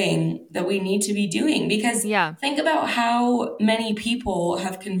grave thing that we need to be doing. Because think about how many people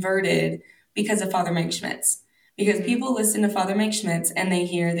have converted because of Father Mike Schmitz. Because people listen to Father Mike Schmitz and they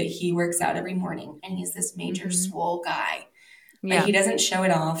hear that he works out every morning and he's this major swole guy. Yeah. Like, he doesn't show it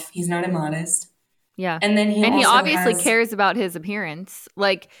off. He's not immodest. Yeah. And then he obviously cares about his appearance.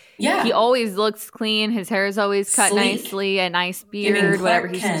 Like, he always looks clean. His hair is always cut nicely, a nice beard, whatever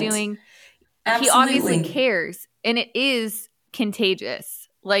he's doing. Absolutely. He obviously cares. And it is contagious.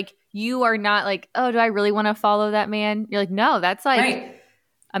 Like, you are not like, oh, do I really want to follow that man? You're like, no, that's like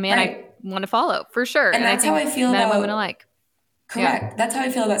a man I want to follow for sure. And that's how I feel men about and women alike. Correct. Yeah. That's how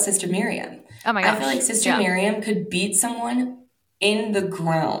I feel about Sister Miriam. Oh my gosh. I feel like Sister Miriam could beat someone in the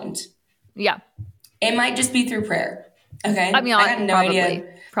ground. Yeah. It might just be through prayer. Okay. I mean, I have no idea.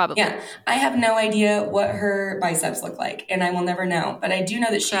 Probably. Yeah. I have no idea what her biceps look like, and I will never know. But I do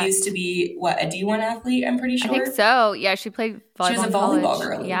know that she used to be, a D1 athlete, I'm pretty sure. I think so. Yeah. She played volleyball. She was a volleyball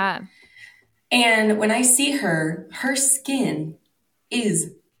girl. Yeah. And when I see her, her skin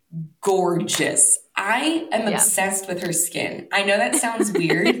is gorgeous. I am obsessed with her skin. I know that sounds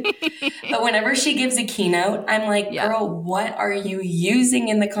weird, but whenever she gives a keynote, I'm like, girl, what are you using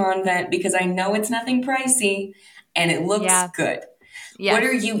in the convent? Because I know it's nothing pricey and it looks good. Yes. What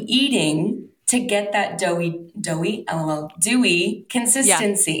are you eating to get that dewy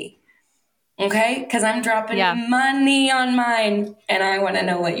consistency? Okay? Because I'm dropping money on mine and I want to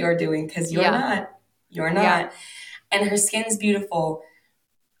know what you're doing, because you're not. You're not. Yeah. And her skin's beautiful.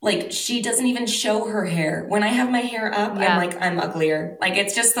 Like, she doesn't even show her hair. When I have my hair up, I'm uglier. Like,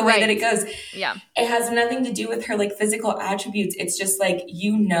 it's just the way that it goes. Yeah. It has nothing to do with her, like, physical attributes. It's just like,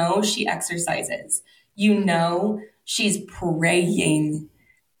 she exercises. She's praying.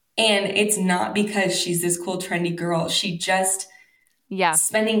 And it's not because she's this cool, trendy girl. She just,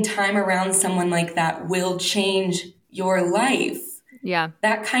 spending time around someone like that will change your life. Yeah.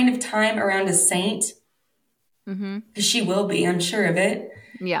 That kind of time around a saint, because she will be, I'm sure of it.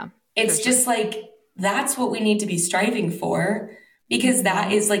 Yeah. It's just like, that's what we need to be striving for, because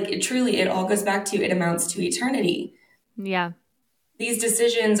that is like, it all goes back to, it amounts to eternity. Yeah. These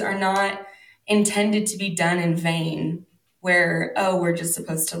decisions are not intended to be done in vain, where, we're just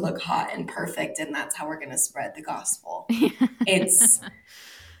supposed to look hot and perfect and that's how we're going to spread the gospel. It's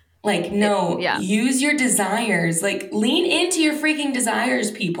like, no, use your desires, like, lean into your freaking desires,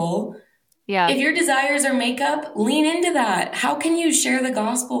 people. Yeah. If your desires are makeup, lean into that. How can you share the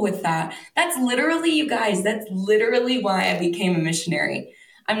gospel with that? That's literally, you guys, that's literally why I became a missionary.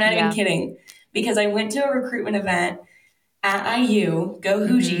 I'm not even kidding. Because I went to a recruitment event at IU, go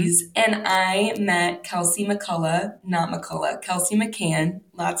Hoosies, and I met Kelsey McCullough, Kelsey McCann.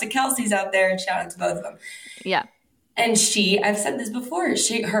 Lots of Kelseys out there. Shout out to both of them. Yeah. And I've said this before,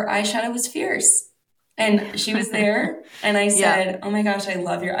 her eyeshadow was fierce. And she was there, and I said, oh my gosh, I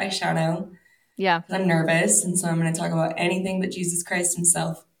love your eyeshadow. Yeah. I'm nervous, and so I'm going to talk about anything but Jesus Christ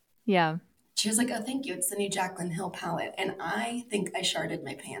himself. Yeah. She was like, oh, thank you. It's the new Jaclyn Hill palette. And I think I sharded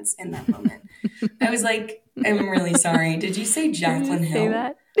my pants in that moment. I was like, I'm really sorry. Did you say Jaclyn Hill? Say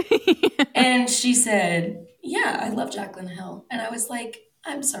that? And she said, yeah, I love Jaclyn Hill. And I was like,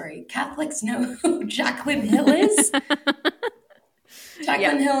 I'm sorry, Catholics know who Jaclyn Hill is?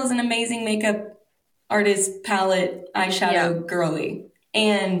 Jaclyn Hill is an amazing makeup artist, palette, eyeshadow girly.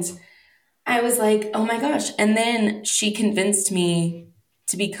 And I was like, oh my gosh. And then she convinced me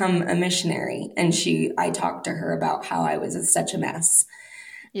to become a missionary. And I talked to her about how I was such a mess.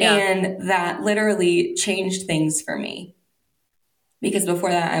 Yeah. And that literally changed things for me. Because before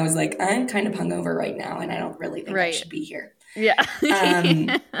that, I was like, I'm kind of hungover right now, and I don't really think I should be here. Yeah.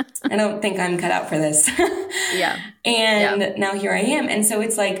 I don't think I'm cut out for this. Yeah. And now here I am. And so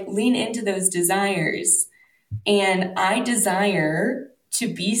it's like, lean into those desires. And I desire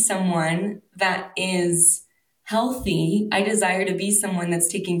to be someone that is healthy. I desire to be someone that's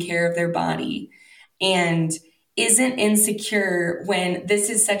taking care of their body and isn't insecure when this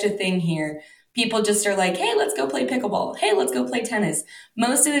is such a thing here. People just are like, hey, let's go play pickleball. Hey, let's go play tennis.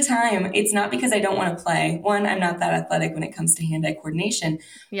 Most of the time, it's not because I don't want to play. One, I'm not that athletic when it comes to hand-eye coordination.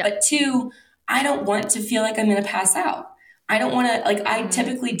 Yeah. But two, I don't want to feel like I'm going to pass out. I don't want to, like, I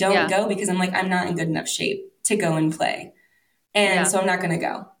typically don't go because I'm like, I'm not in good enough shape to go and play. And so I'm not going to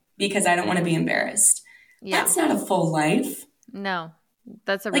go because I don't want to be embarrassed. Yeah. That's not a full life. No,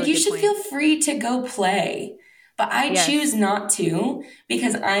 that's a really you good should point. feel free to go play. But I choose not to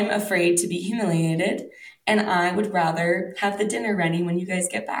because I'm afraid to be humiliated. And I would rather have the dinner ready when you guys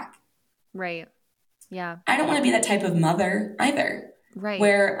get back. Right. Yeah. I don't want to be that type of mother either. Right.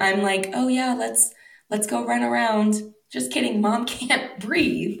 Where I'm like, oh yeah, let's go run around. Just kidding. Mom can't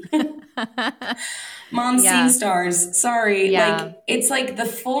breathe. Mom's seen stars. Sorry. Yeah. Like, it's like the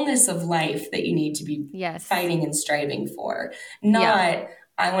fullness of life that you need to be fighting and striving for. Not,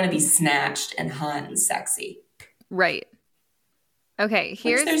 I want to be snatched and hot and sexy. Right. Okay.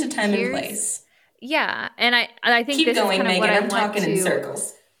 There's a time and place. Yeah. And I think Keep this going, is kind Megan. of what I'm talking in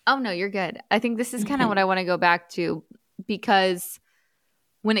circles. Oh, no, you're good. I think this is kind of what I want to go back to, because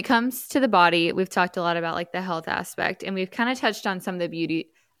when it comes to the body, we've talked a lot about like the health aspect, and we've kind of touched on some of the beauty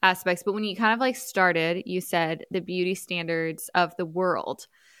aspects. But when you kind of like started, you said the beauty standards of the world.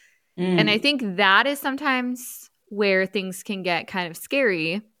 And I think that is sometimes where things can get kind of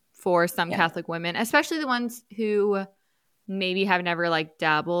scary for some Catholic women, especially the ones who maybe have never like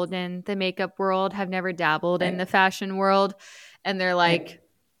dabbled in the makeup world, have never dabbled in the fashion world. And they're like,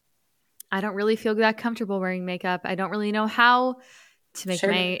 I don't really feel that comfortable wearing makeup. I don't really know how to make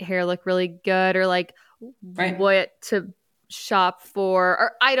my hair look really good, or like what to shop for,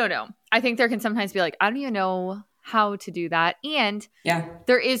 or I don't know. I think there can sometimes be like, I don't even know how to do that. And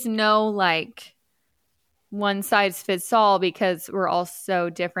there is no like one size fits all, because we're all so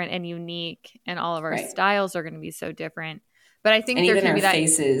different and unique, and all of our styles are going to be so different. But I think and there even can our be that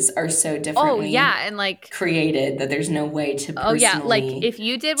faces are so differently and like created that there's no way to personally like if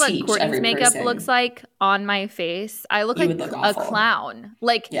you did what Courtney's makeup looks like on my face, I look like a clown.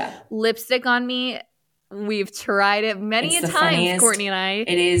 Like lipstick on me, we've tried it many a times, Courtney and I.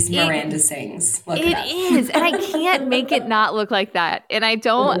 It is Miranda Sings. Look it is, and I can't make it not look like that, and I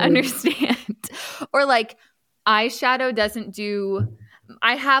don't understand. Or like eyeshadow doesn't do.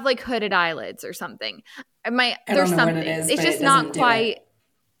 I have like hooded eyelids or something. There's something. It's just not quite.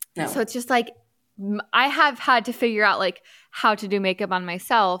 No. So it's just like I have had to figure out like how to do makeup on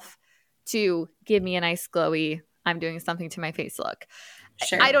myself to give me a nice glowy, I'm doing something to my face look.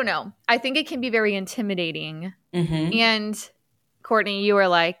 Sure. I don't know. I think it can be very intimidating. Mm-hmm. And Courtney, you are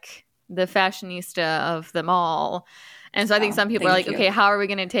like the fashionista of them all. And so I think some people are like, okay, how are we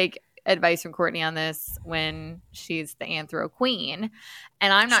going to take advice from Courtney on this when she's the Anthro queen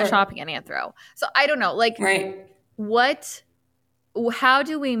and I'm not shopping at Anthro? So I don't know, like how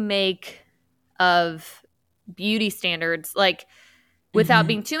do we make of beauty standards like without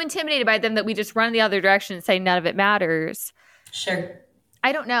being too intimidated by them that we just run the other direction and say none of it matters? Sure.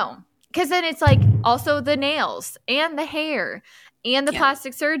 I don't know. Because then it's like also the nails and the hair and the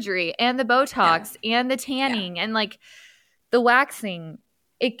plastic surgery and the Botox and the tanning and like the waxing.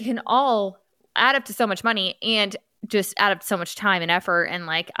 It can all add up to so much money and just add up to so much time and effort. And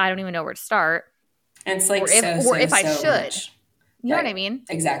like, I don't even know where to start. And it's like, or if I should. Much. You know what I mean?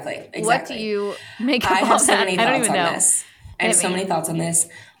 Exactly. What do you make of I have so that? many thoughts on this. I have so many thoughts on this.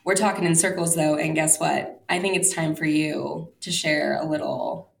 We're talking in circles though. And guess what? I think it's time for you to share a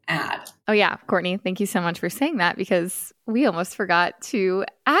little ad. Oh yeah. Courtney, thank you so much for saying that, because we almost forgot to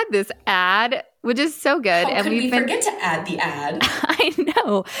add this ad, which is so good. And we forget to add the ad? I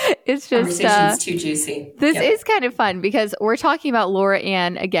know. It's just conversation's too juicy. This is kind of fun because we're talking about Laura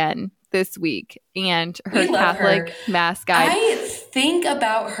Ann again this week and her Catholic Mass guide. I think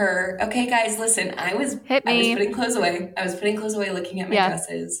about her. Okay, guys, listen. I was putting clothes away. I was putting clothes away, looking at my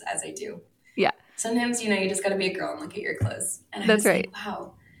dresses as I do. Yeah. Sometimes, you just got to be a girl and look at your clothes. And That's right. Like,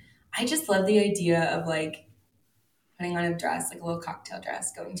 wow. I just love the idea of like putting on a dress, like a little cocktail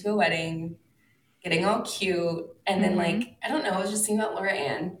dress, going to a wedding, getting all cute. And then like, I don't know, I was just thinking about Laura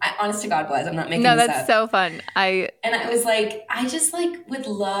Ann. Honest to God was. I'm not making this up. No, that's so fun. And I was like, I just like would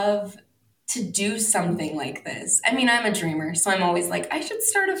love to do something like this. I mean, I'm a dreamer, so I'm always like, I should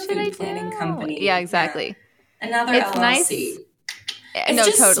start a food planning company. Yeah, exactly. Another LLC. Nice. It's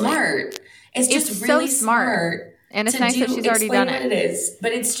just totally smart. It's just really so smart. And it's nice that she's already done it. What it is,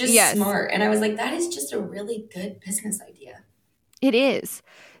 but it's just smart. And I was like, that is just a really good business idea. It is.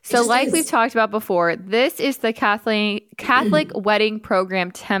 So like we've talked about before, this is the Catholic Wedding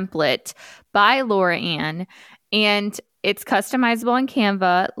Program template by Laura Ann. And it's customizable in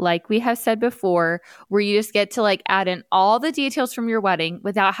Canva, like we have said before, where you just get to like add in all the details from your wedding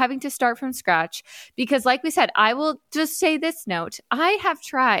without having to start from scratch. Because like we said, I will just say this note. I have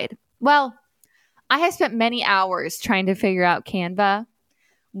spent many hours trying to figure out Canva.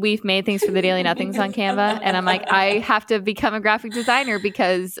 We've made things for the Daily Nothings on Canva. And I'm like, I have to become a graphic designer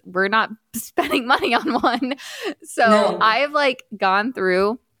because we're not spending money on one. So I have like gone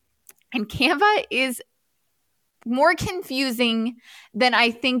through, and Canva is more confusing than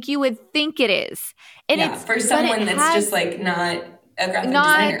I think you would think it is. And it's for someone that's just like not a graphic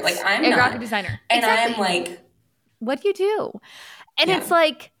designer. Like I'm not a graphic designer. And exactly. I'm like, what do you do? And it's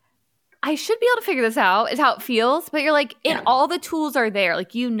like, I should be able to figure this out, is how it feels. But you're like, and all the tools are there.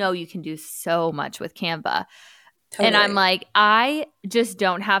 Like, you can do so much with Canva. Totally. And I'm like, I just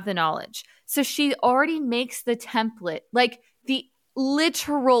don't have the knowledge. So she already makes the template, like the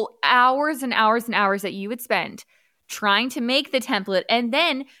literal hours and hours and hours that you would spend trying to make the template and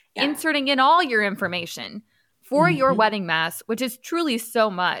then inserting in all your information for your wedding mass, which is truly so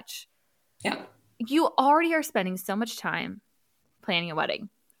much. Yeah. You already are spending so much time planning a wedding.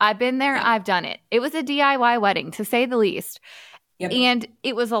 I've been there. Yeah. I've done it. It was a DIY wedding, to say the least. Yep. And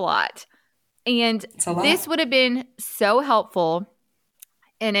it was a lot. And this would have been so helpful.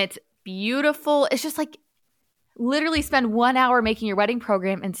 And it's beautiful. It's just like literally spend 1 hour making your wedding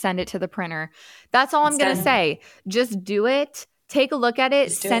program and send it to the printer. That's all I'm going to say. Just do it. Take a look at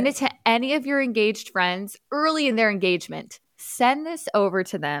it. Send it to any of your engaged friends early in their engagement. Send this over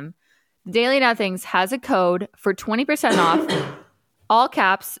to them. Daily Nothings has a code for 20% off. All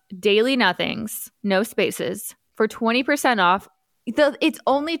caps, Daily Nothings, no spaces, for 20% off. It's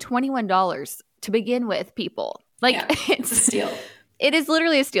only $21 to begin with, people. Like, it's a steal. It is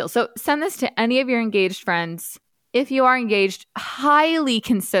literally a steal. So send this to any of your engaged friends. If you are engaged, highly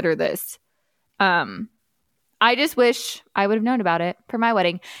consider this. I just wish I would have known about it for my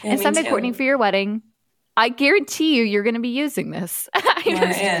wedding. And someday, Courtney, for your wedding, I guarantee you, you're going to be using this. Laura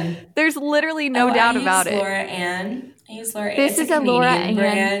Ann. There's literally no doubt about it. Laura Ann. I use Laura Ann. This is a Laura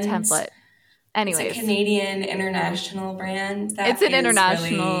Ann template. Anyways. It's a Canadian international brand. It's an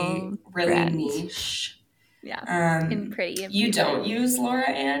international really brand. Niche. Yeah. And pretty. And you don't use Laura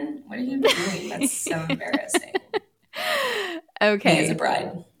Ann? What are you doing? That's so embarrassing. Okay. Me as a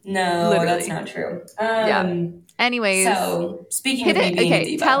bride. No, literally. That's not true. Anyways. So, speaking of me being a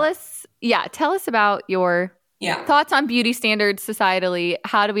diva. Tell us about your thoughts on beauty standards societally.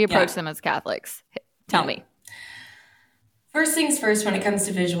 How do we approach them as Catholics? Tell me. First things first, when it comes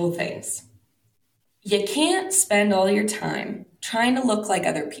to visual things, you can't spend all your time trying to look like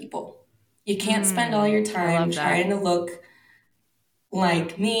other people. You can't spend all your time trying to look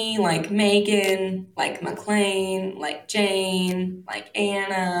like me, like Megan, like McLean, like Jane, like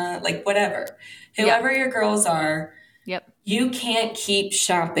Anna, like whatever. Whoever your girls are, you can't keep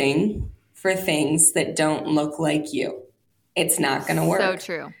shopping for things that don't look like you. It's not going to work. So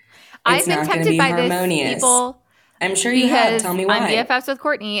true. It's not going to be harmonious. People. I'm sure you have. Tell me why. I'm BFFs with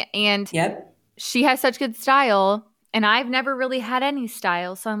Courtney, and she has such good style, and I've never really had any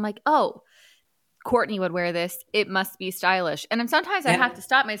style. So I'm like, oh, Courtney would wear this. It must be stylish. And sometimes I have to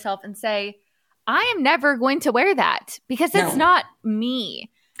stop myself and say, I am never going to wear that because it's not me.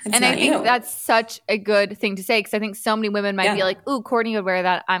 And I think that's such a good thing to say, because I think so many women might be like, ooh, Courtney would wear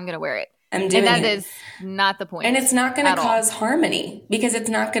that. I'm going to wear it. I'm doing and that is not the point. And it's not going to cause harmony because it's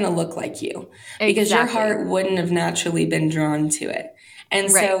not going to look like you. Because your heart wouldn't have naturally been drawn to it. And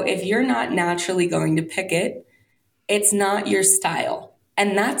so if you're not naturally going to pick it, it's not your style.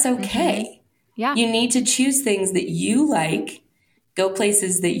 And that's okay. Mm-hmm. Yeah. You need to choose things that you like, go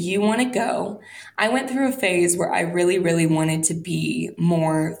places that you want to go. I went through a phase where I really, really wanted to be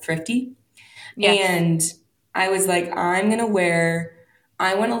more thrifty. Yes. And I was like, I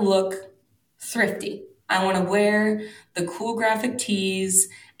want to look thrifty. I want to wear the cool graphic tees,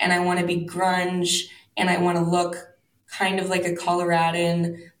 and I want to be grunge, and I want to look kind of like a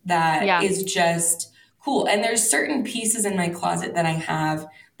Coloradan that is just cool. And there's certain pieces in my closet that I have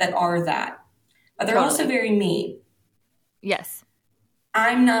that are that. But they're also very me. Yes.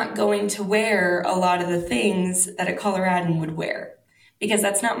 I'm not going to wear a lot of the things that a Coloradan would wear because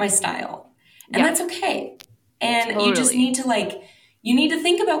that's not my style. And that's okay. And you just need to you need to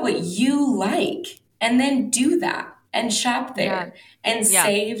think about what you like and then do that and shop there and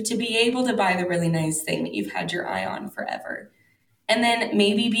save to be able to buy the really nice thing that you've had your eye on forever. And then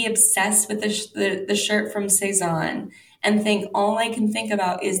maybe be obsessed with the shirt from Cezanne and think all I can think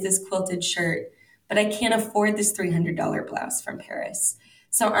about is this quilted shirt, but I can't afford this $300 blouse from Paris.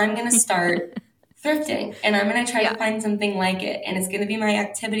 So I'm going to start thrifting, and I'm going to try to find something like it. And it's going to be my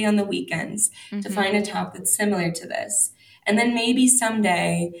activity on the weekends to find a top that's similar to this. And then maybe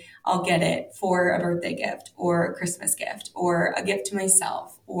someday I'll get it for a birthday gift or a Christmas gift or a gift to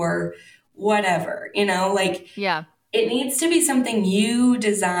myself or whatever, it needs to be something you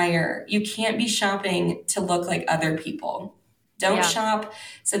desire. You can't be shopping to look like other people. Don't shop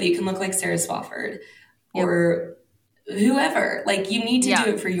so that you can look like Sarah Swafford or whoever. Like, you need to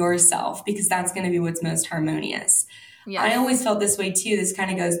do it for yourself, because that's going to be what's most harmonious. Yes. I always felt this way too. This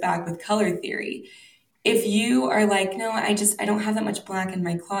kind of goes back with color theory. If you are like, no, I don't have that much black in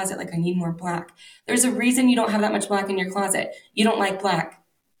my closet. Like, I need more black. There's a reason you don't have that much black in your closet. You don't like black.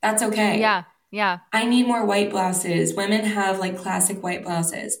 That's okay. Yeah. Yeah. I need more white blouses. Women have like classic white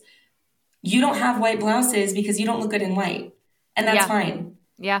blouses. You don't have white blouses because you don't look good in white. And that's fine.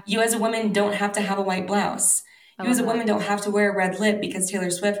 Yeah. You as a woman don't have to have a white blouse. You as a woman don't have to wear a red lip because Taylor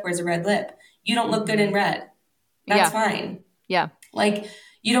Swift wears a red lip. You don't look good in red. That's fine. Yeah. Like,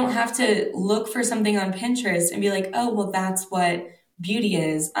 you don't have to look for something on Pinterest and be like, oh, well, that's what beauty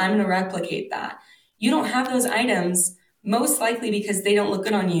is. I'm going to replicate that. You don't have those items, most likely because they don't look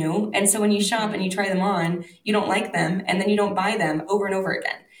good on you. And so when you shop and you try them on, you don't like them, and then you don't buy them over and over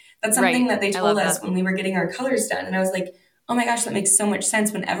again. That's something that they told us when we were getting our colors done. And I was like, oh my gosh, that makes so much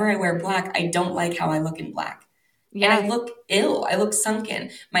sense. Whenever I wear black, I don't like how I look in black. Yeah. And I look ill. I look sunken.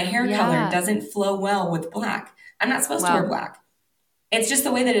 My hair color doesn't flow well with black. I'm not supposed to wear black. It's just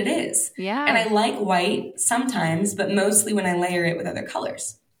the way that it is. Yeah. And I like white sometimes, but mostly when I layer it with other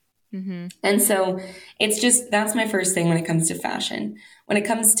colors. Mm-hmm. And so that's my first thing when it comes to fashion. When it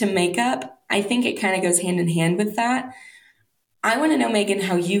comes to makeup, I think it kind of goes hand in hand with that. I want to know, Megan,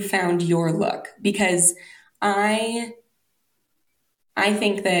 how you found your look, because I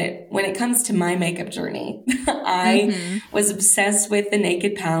think that when it comes to my makeup journey, I was obsessed with the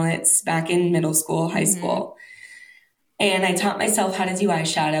Naked palettes back in middle school, high school. And I taught myself how to do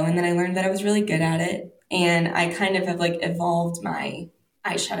eyeshadow. And then I learned that I was really good at it. And I kind of have like evolved my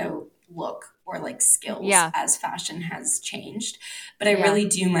eyeshadow look or like skills as fashion has changed. But I really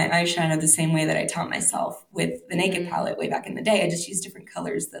do my eyeshadow the same way that I taught myself with the Naked palette way back in the day. I just use different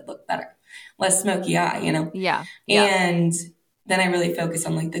colors that look better, less smoky eye, Yeah. And then I really focus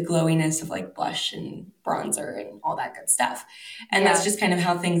on like the glowiness of like blush and bronzer and all that good stuff. And that's just kind of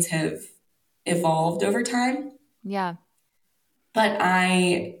how things have evolved over time. Yeah. But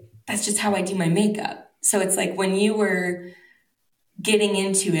that's just how I do my makeup. So it's like when you were getting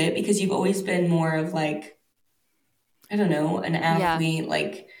into it, because you've always been more of like, I don't know, an athlete,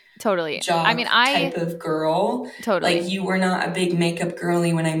 like totally jock type of girl. Totally. Like, you were not a big makeup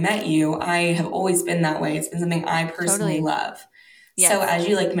girly when I met you. I have always been that way. It's been something I personally love. Yes. So as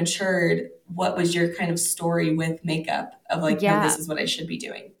you like matured, what was your kind of story with makeup of like, no, this is what I should be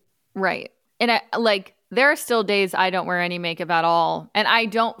doing? Right. And there are still days I don't wear any makeup at all. And I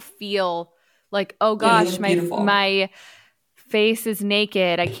don't feel like, oh gosh, my face is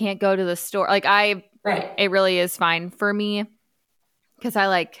naked. I can't go to the store. Like it really is fine for me because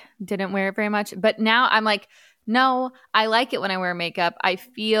I didn't wear it very much. But now I'm like, no, I like it when I wear makeup. I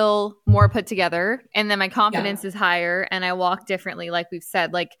feel more put together, and then my confidence is higher, and I walk differently. Like we've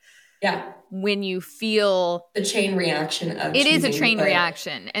said, when you feel the chain reaction of it is a chain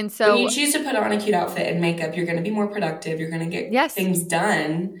reaction. And so when you choose to put on a cute outfit and makeup, you're going to be more productive. You're going to get things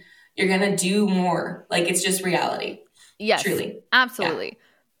done. You're going to do more. Like, it's just reality. Yes, truly. Absolutely.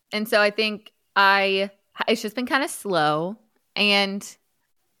 Yeah. And so I think it's just been kind of slow, and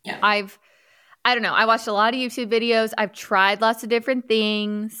I don't know. I watched a lot of YouTube videos. I've tried lots of different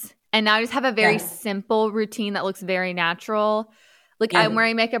things, and now I just have a very simple routine that looks very natural. Like I'm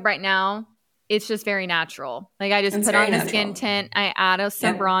wearing makeup right now. It's just very natural. Like I just put on the skin tint. I add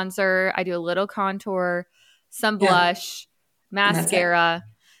some bronzer. I do a little contour, some blush, mascara.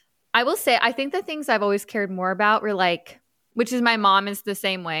 I will say, I think the things I've always cared more about were which is my mom is the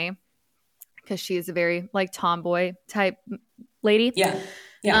same way because she is a very tomboy type lady. Yeah.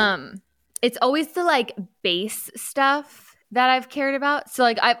 Yeah. It's always the base stuff that I've cared about. So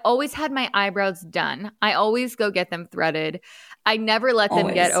I've always had my eyebrows done. I always go get them threaded. I never let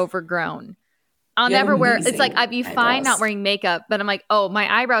them get overgrown. I'll never wear, it's I'd be fine not wearing makeup, but I'm like, oh,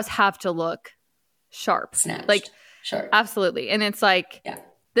 my eyebrows have to look sharp. Snatched. Sharp. Absolutely. And it's the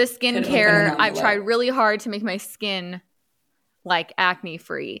skincare, I've tried really hard to make my skin acne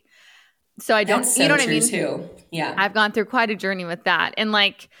free. So I don't, you know what I mean? Too. Yeah. I've gone through quite a journey with that. And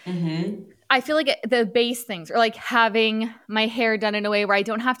I feel like the base things are having my hair done in a way where I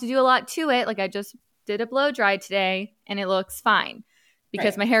don't have to do a lot to it. I just did a blow dry today and it looks fine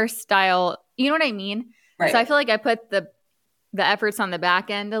because my hairstyle, you know what I mean? Right. So I feel like I put the the effort's on the back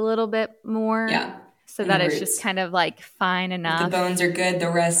end a little bit more. Yeah. So that it's just kind of like fine enough. If the bones are good, the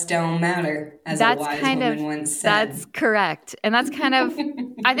rest don't matter, as a wise woman once said. That's correct. And that's kind of,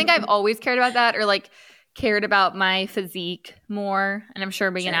 I think I've always cared about that, or like cared about my physique more. And I'm sure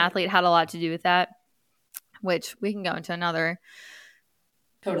being an athlete had a lot to do with that, which we can go into another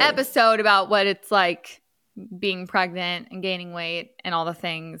episode about what it's like being pregnant and gaining weight and all the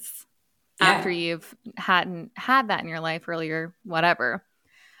things after you've hadn't had that in your life earlier, whatever.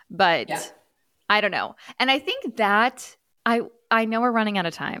 But I don't know. And I think that I know we're running out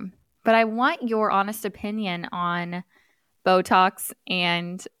of time, but I want your honest opinion on Botox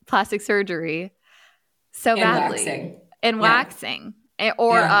and plastic surgery so badly. And waxing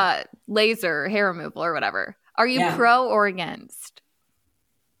or laser hair removal or whatever. Are you pro or against?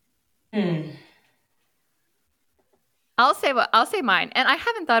 I'll say mine. And I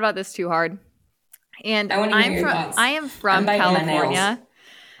haven't thought about this too hard. And I am from California.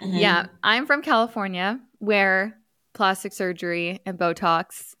 Mm-hmm. Yeah, I'm from California, where plastic surgery and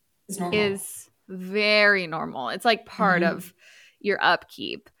Botox is very normal. It's like part of your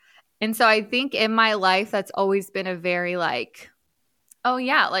upkeep. And so I think in my life, that's always been a very like, oh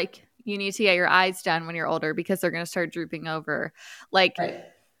yeah, like you need to get your eyes done when you're older because they're going to start drooping over. Like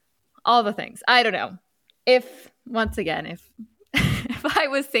all the things. I don't know. If I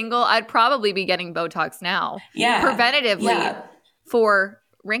was single, I'd probably be getting Botox now. Yeah. Preventatively for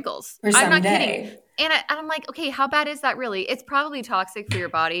wrinkles. I'm not kidding. And I'm like, okay, how bad is that really? It's probably toxic for your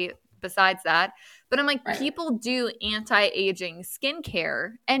body besides that. But I'm like, people do anti-aging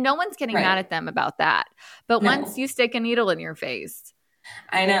skincare and no one's getting mad at them about that. But once you stick a needle in your face,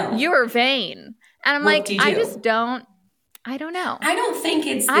 I know. You're vain. And I'm like, I just don't know. I don't think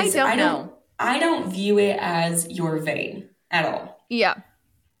it's this. I don't view it as you're vain at all. Yeah.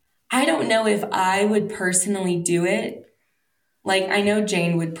 I don't know if I would personally do it. Like, I know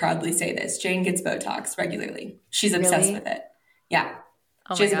Jane would probably say this. Jane gets Botox regularly. She's obsessed with it. Yeah.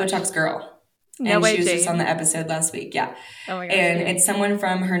 She's a Botox girl. No way, she was Jane. just on the episode last week. Yeah. Oh my gosh. And it's someone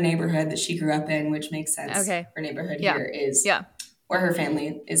from her neighborhood that she grew up in, which makes sense. Okay. Her neighborhood here is where her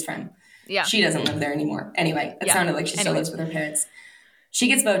family is from. Yeah. She doesn't live there anymore. Anyway, it sounded like she still lives with her parents. She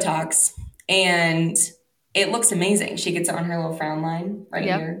gets Botox and it looks amazing. She gets it on her little frown line right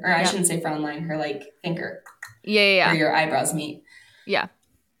here. Or I shouldn't say frown line, her like finger. Where your eyebrows meet. Yeah.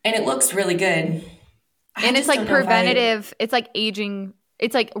 And it looks really good. And it's like preventative. It's like aging.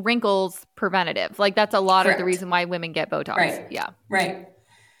 It's like wrinkles preventative. Like that's a lot of the reason why women get Botox. Right. Yeah. Right.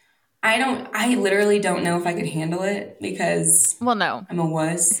 I literally don't know if I could handle it because I'm a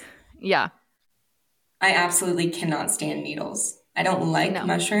wuss. Yeah. I absolutely cannot stand needles. I don't like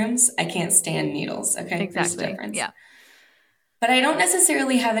mushrooms. I can't stand needles. Okay. Exactly. There's a difference. Yeah. But I don't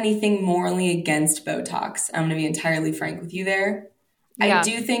necessarily have anything morally against Botox. I'm going to be entirely frank with you there. I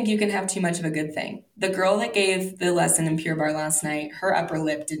do think you can have too much of a good thing. The girl that gave the lesson in Pure Barre last night, her upper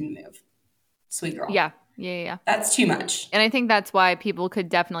lip didn't move. Sweet girl. Yeah. That's too much. And I think that's why people could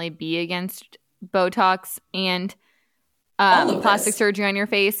definitely be against Botox and plastic surgery on your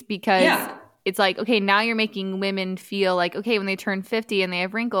face because it's like, okay, now you're making women feel like, okay, when they turn 50 and they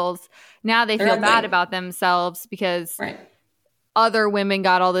have wrinkles, now they feel bad about themselves because other women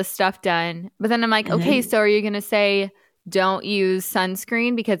got all this stuff done. But then I'm like, okay, so are you going to say don't use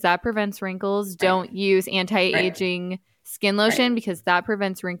sunscreen because that prevents wrinkles? Don't use anti-aging skin lotion because that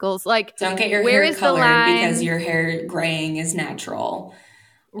prevents wrinkles? Like, don't get your hair colored because your hair graying is natural.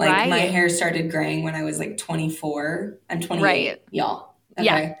 Like my hair started graying when I was like 24. I'm 28, y'all.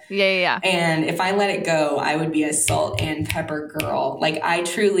 Okay? Yeah. And if I let it go, I would be a salt and pepper girl. Like I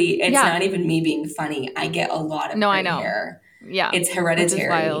truly, it's not even me being funny. I get a lot of gray hair. Yeah. It's hereditary. Which is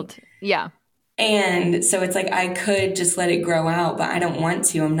wild. Yeah. And so it's like I could just let it grow out, but I don't want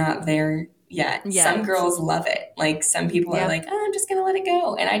to. I'm not there yet. Some girls love it. Like some people are like, oh, I'm just going to let it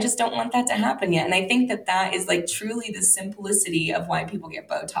go. And I just don't want that to happen yet. And I think that is like truly the simplicity of why people get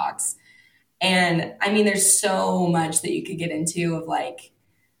Botox. And I mean, there's so much that you could get into of like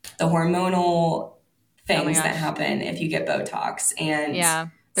the hormonal things that happen if you get Botox.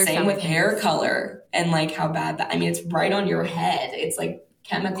 And same with hair color and like how bad that, I mean, it's right on your head. It's like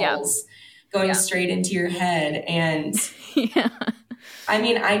chemicals going straight into your head. And I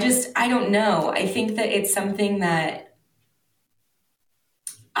mean, I don't know. I think that it's something that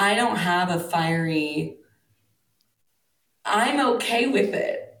I don't have a fiery, I'm okay with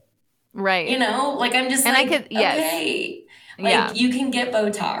it. Right. You know, like I'm just okay. Like you can get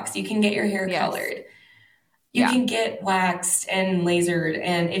Botox, you can get your hair colored. You can get waxed and lasered.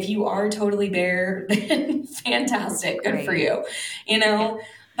 And if you are totally bare, then fantastic. Good for you. You know?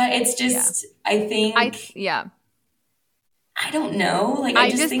 But it's just, I think. I I don't know. Like,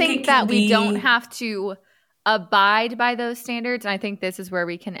 I just think that we don't have to abide by those standards. And I think this is where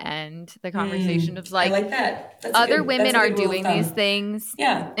we can end the conversation of like, I like that. Other women are doing these things.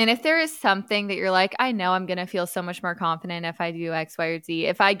 Yeah. And if there is something that you're like, I know I'm going to feel so much more confident if I do X, Y, or Z,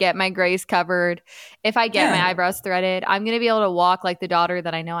 if I get my grays covered, if I get my eyebrows threaded, I'm going to be able to walk like the daughter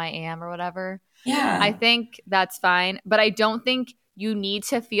that I know I am or whatever. Yeah. I think that's fine. But I don't think you need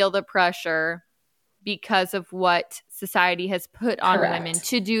to feel the pressure because of what society has put on women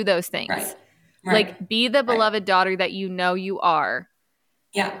to do those things. Right. Like, be the beloved daughter that you know you are.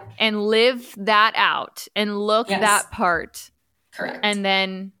 Yeah. And live that out and look that part. Correct. And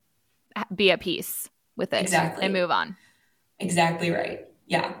then be at peace with it. Exactly. And move on. Exactly right.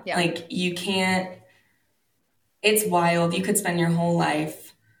 Yeah. Like, you can't, it's wild. You could spend your whole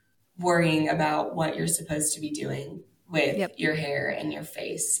life worrying about what you're supposed to be doing with your hair and your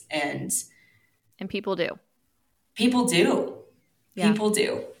face. And people do. People do. Yeah. People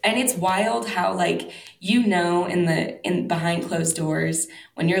do. And it's wild how, like, in behind closed doors,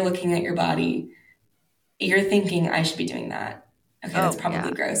 when you're looking at your body, you're thinking, I should be doing that. Okay, that's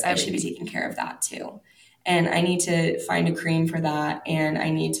probably gross. I should be taking care of that too. And I need to find a cream for that. And I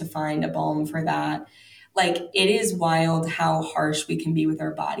need to find a balm for that. Like, it is wild how harsh we can be with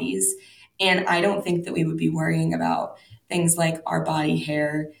our bodies. And I don't think that we would be worrying about things like our body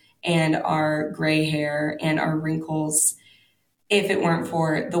hair and our gray hair and our wrinkles if it weren't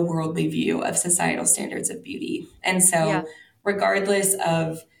for the worldly view of societal standards of beauty. And so regardless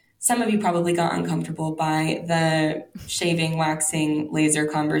of, some of you probably got uncomfortable by the shaving, waxing, laser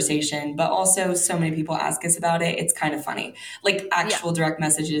conversation, but also so many people ask us about it. It's kind of funny, like actual direct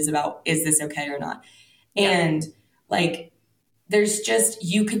messages about, is this okay or not? And like, there's just,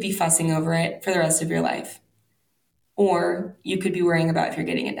 you could be fussing over it for the rest of your life, or you could be worrying about if you're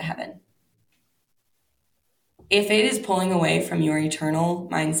getting into heaven. If it is pulling away from your eternal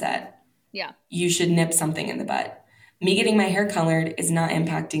mindset, you should nip something in the butt. Me getting my hair colored is not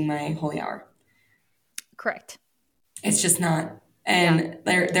impacting my holy hour. Correct. It's just not. And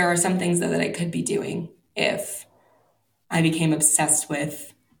there are some things, though, that I could be doing if I became obsessed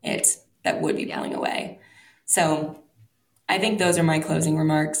with it that would be pulling away. So I think those are my closing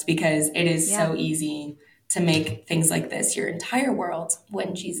remarks, because it is so easy to make things like this your entire world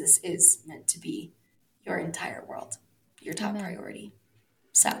when Jesus is meant to be your entire world, your top priority.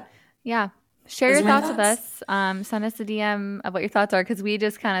 So, share your thoughts with us. Send us a DM of what your thoughts are, because we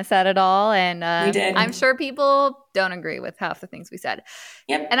just kind of said it all. And we did. I'm sure people don't agree with half the things we said.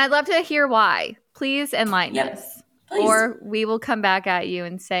 Yep. And I'd love to hear why. Please enlighten us. Please. Or we will come back at you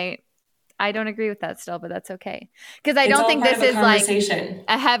and say, I don't agree with that still, but that's okay. Because I don't think this is like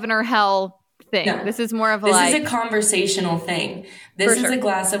a heaven or hell thing. No. This is more of this is a conversational thing. This is a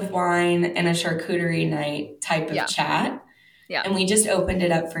glass of wine and a charcuterie night type of chat. Yeah. And we just opened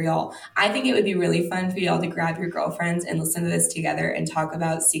it up for y'all. I think it would be really fun for y'all to grab your girlfriends and listen to this together and talk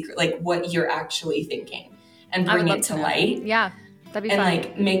about like what you're actually thinking and bring it to light. Yeah. That'd be fun. And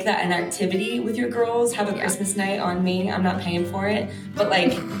like make that an activity with your girls. Have a Christmas night on me. I'm not paying for it. But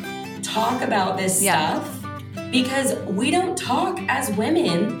like talk about this stuff, because we don't talk as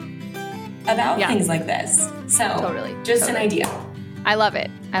women about things like this. So just an idea. I love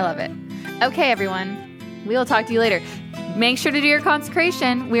it. Okay, everyone. We will talk to you later. Make sure to do your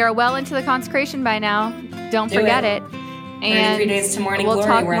consecration. We are well into the consecration by now. Don't forget it. And 33 days to morning we'll glory.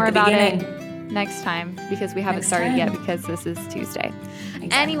 talk We're more at the about beginning. it next time, because we haven't started yet, because this is Tuesday.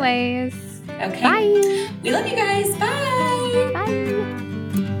 Exactly. Anyways. Okay. Bye. We love you guys. Bye. Bye.